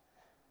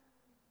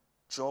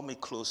 draw me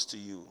close to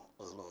you,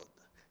 O Lord.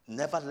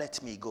 Never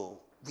let me go.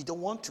 We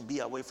don't want to be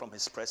away from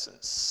his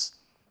presence.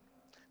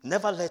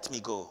 Never let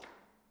me go.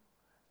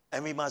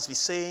 And we must be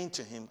saying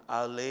to him,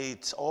 I'll lay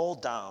it all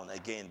down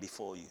again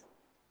before you.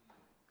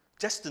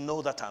 Just to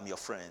know that I'm your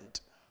friend.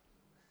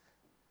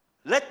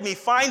 Let me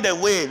find a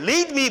way.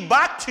 Lead me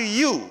back to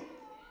you.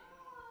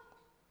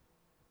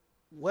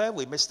 Where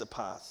we miss the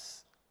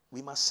path,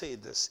 we must say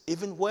this.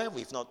 Even where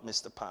we've not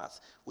missed the path,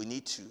 we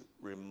need to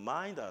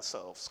remind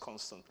ourselves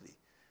constantly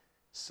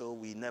so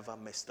we never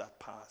miss that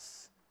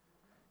path.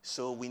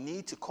 So we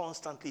need to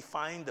constantly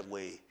find a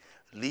way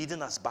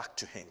leading us back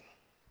to him.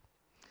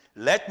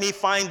 Let me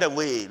find a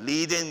way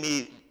leading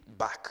me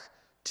back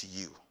to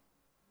you.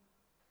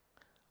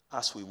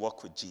 As we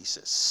walk with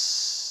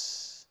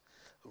Jesus,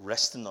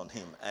 resting on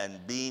him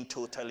and being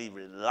totally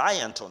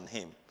reliant on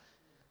him,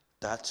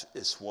 that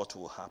is what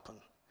will happen.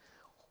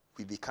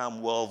 We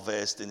become well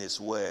versed in his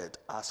word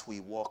as we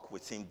walk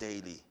with him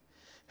daily,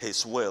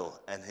 his will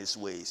and his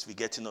ways. We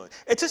get to know it.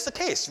 It is the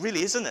case,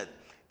 really, isn't it?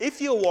 If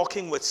you're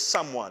walking with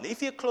someone,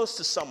 if you're close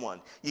to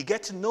someone, you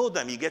get to know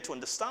them, you get to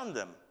understand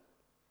them.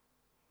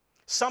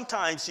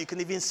 Sometimes you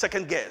can even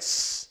second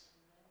guess.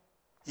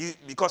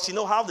 Because you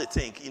know how they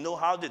think, you know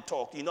how they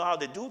talk, you know how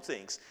they do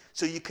things.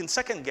 So you can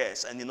second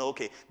guess and you know,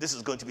 okay, this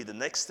is going to be the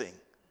next thing.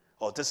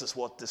 Or this is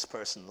what this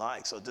person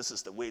likes, or this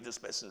is the way this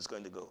person is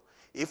going to go.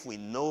 If we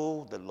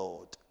know the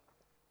Lord,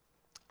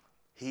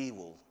 we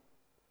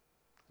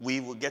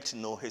will get to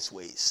know his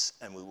ways,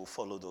 and we will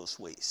follow those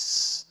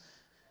ways.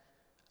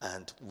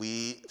 And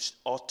we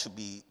ought to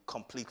be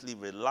completely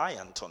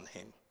reliant on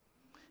him.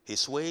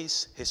 His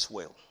ways, his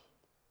will.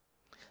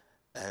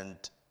 And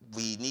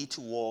we need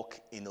to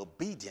walk in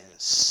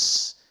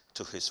obedience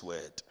to his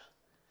word.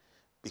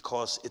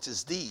 Because it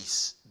is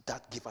these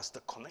that give us the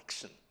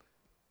connection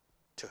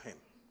to him.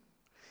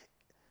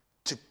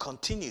 To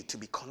continue to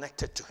be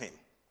connected to him.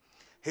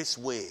 His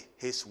way,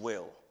 his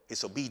will,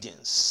 his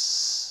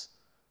obedience.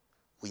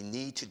 We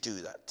need to do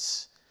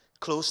that.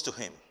 Close to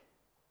him.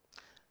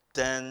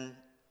 Then,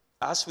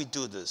 as we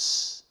do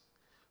this,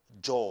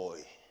 joy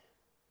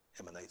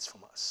emanates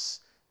from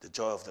us. The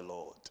joy of the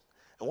Lord.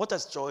 And what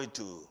does joy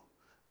do?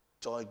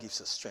 Joy gives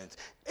us strength.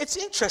 It's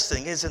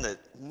interesting, isn't it?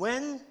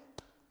 When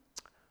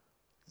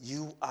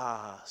you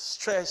are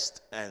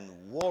stressed and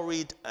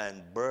worried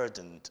and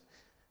burdened,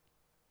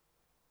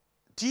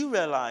 do you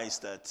realize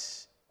that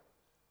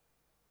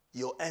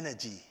your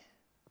energy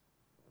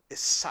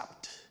is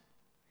sapped?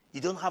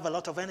 You don't have a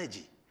lot of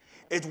energy.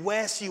 It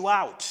wears you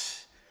out.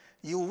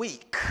 You're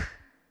weak.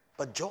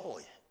 But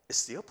joy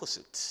is the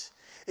opposite.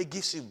 It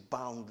gives you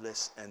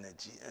boundless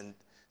energy. And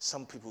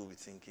some people will be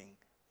thinking,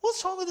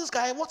 what's wrong with this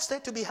guy? What's there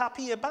to be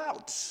happy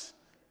about?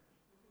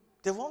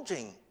 They're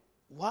wondering,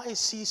 why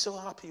is he so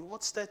happy?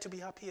 What's there to be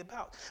happy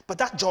about? But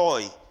that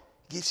joy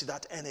gives you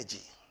that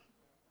energy.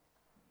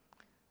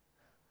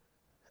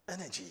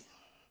 Energy.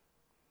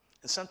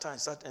 And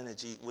sometimes that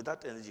energy, with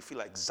that energy, you feel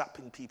like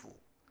zapping people.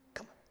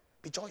 Come on,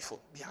 be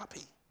joyful, be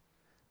happy.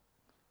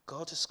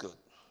 God is good.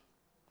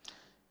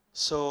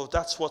 So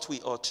that's what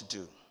we ought to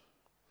do.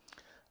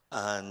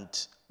 And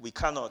we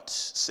cannot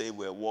say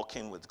we're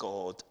walking with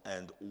God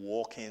and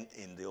walking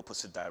in the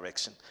opposite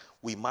direction.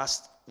 We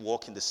must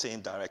walk in the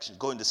same direction,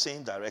 go in the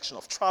same direction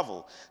of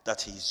travel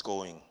that he's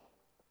going.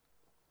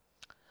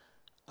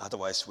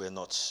 Otherwise, we're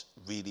not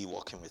really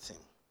walking with him.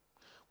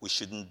 We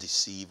shouldn't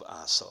deceive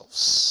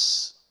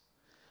ourselves.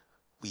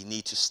 We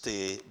need to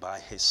stay by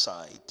his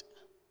side.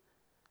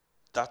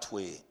 That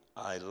way,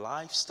 our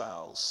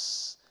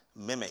lifestyles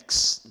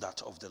mimics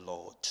that of the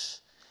Lord.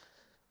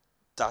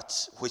 That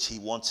which he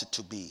wants it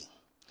to be.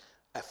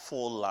 A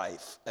full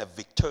life, a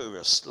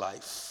victorious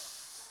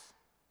life.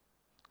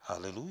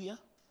 Hallelujah.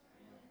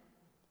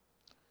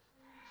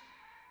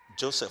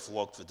 Joseph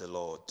walked with the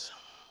Lord.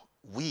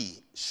 We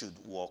should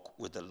walk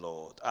with the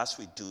Lord. As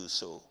we do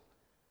so,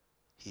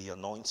 he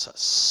anoints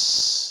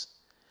us.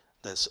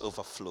 There's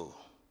overflow.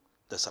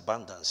 There's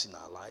abundance in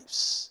our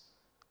lives.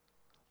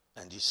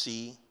 And you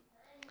see,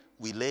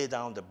 we lay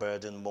down the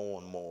burden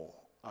more and more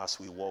as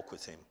we walk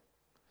with him.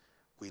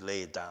 We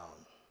lay it down.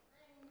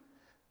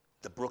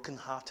 The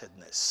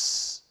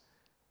brokenheartedness,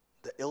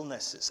 the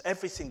illnesses,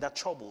 everything that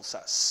troubles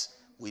us,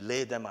 we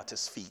lay them at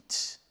his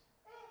feet.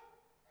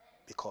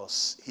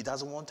 Because he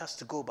doesn't want us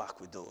to go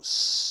back with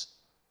those.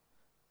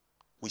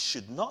 We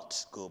should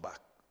not go back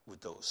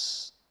with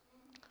those.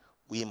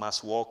 We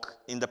must walk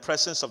in the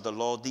presence of the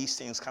Lord. These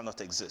things cannot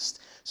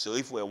exist. So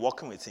if we're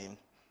walking with him,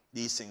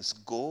 these things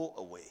go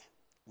away.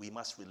 We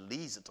must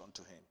release it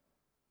unto him.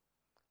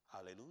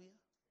 Hallelujah.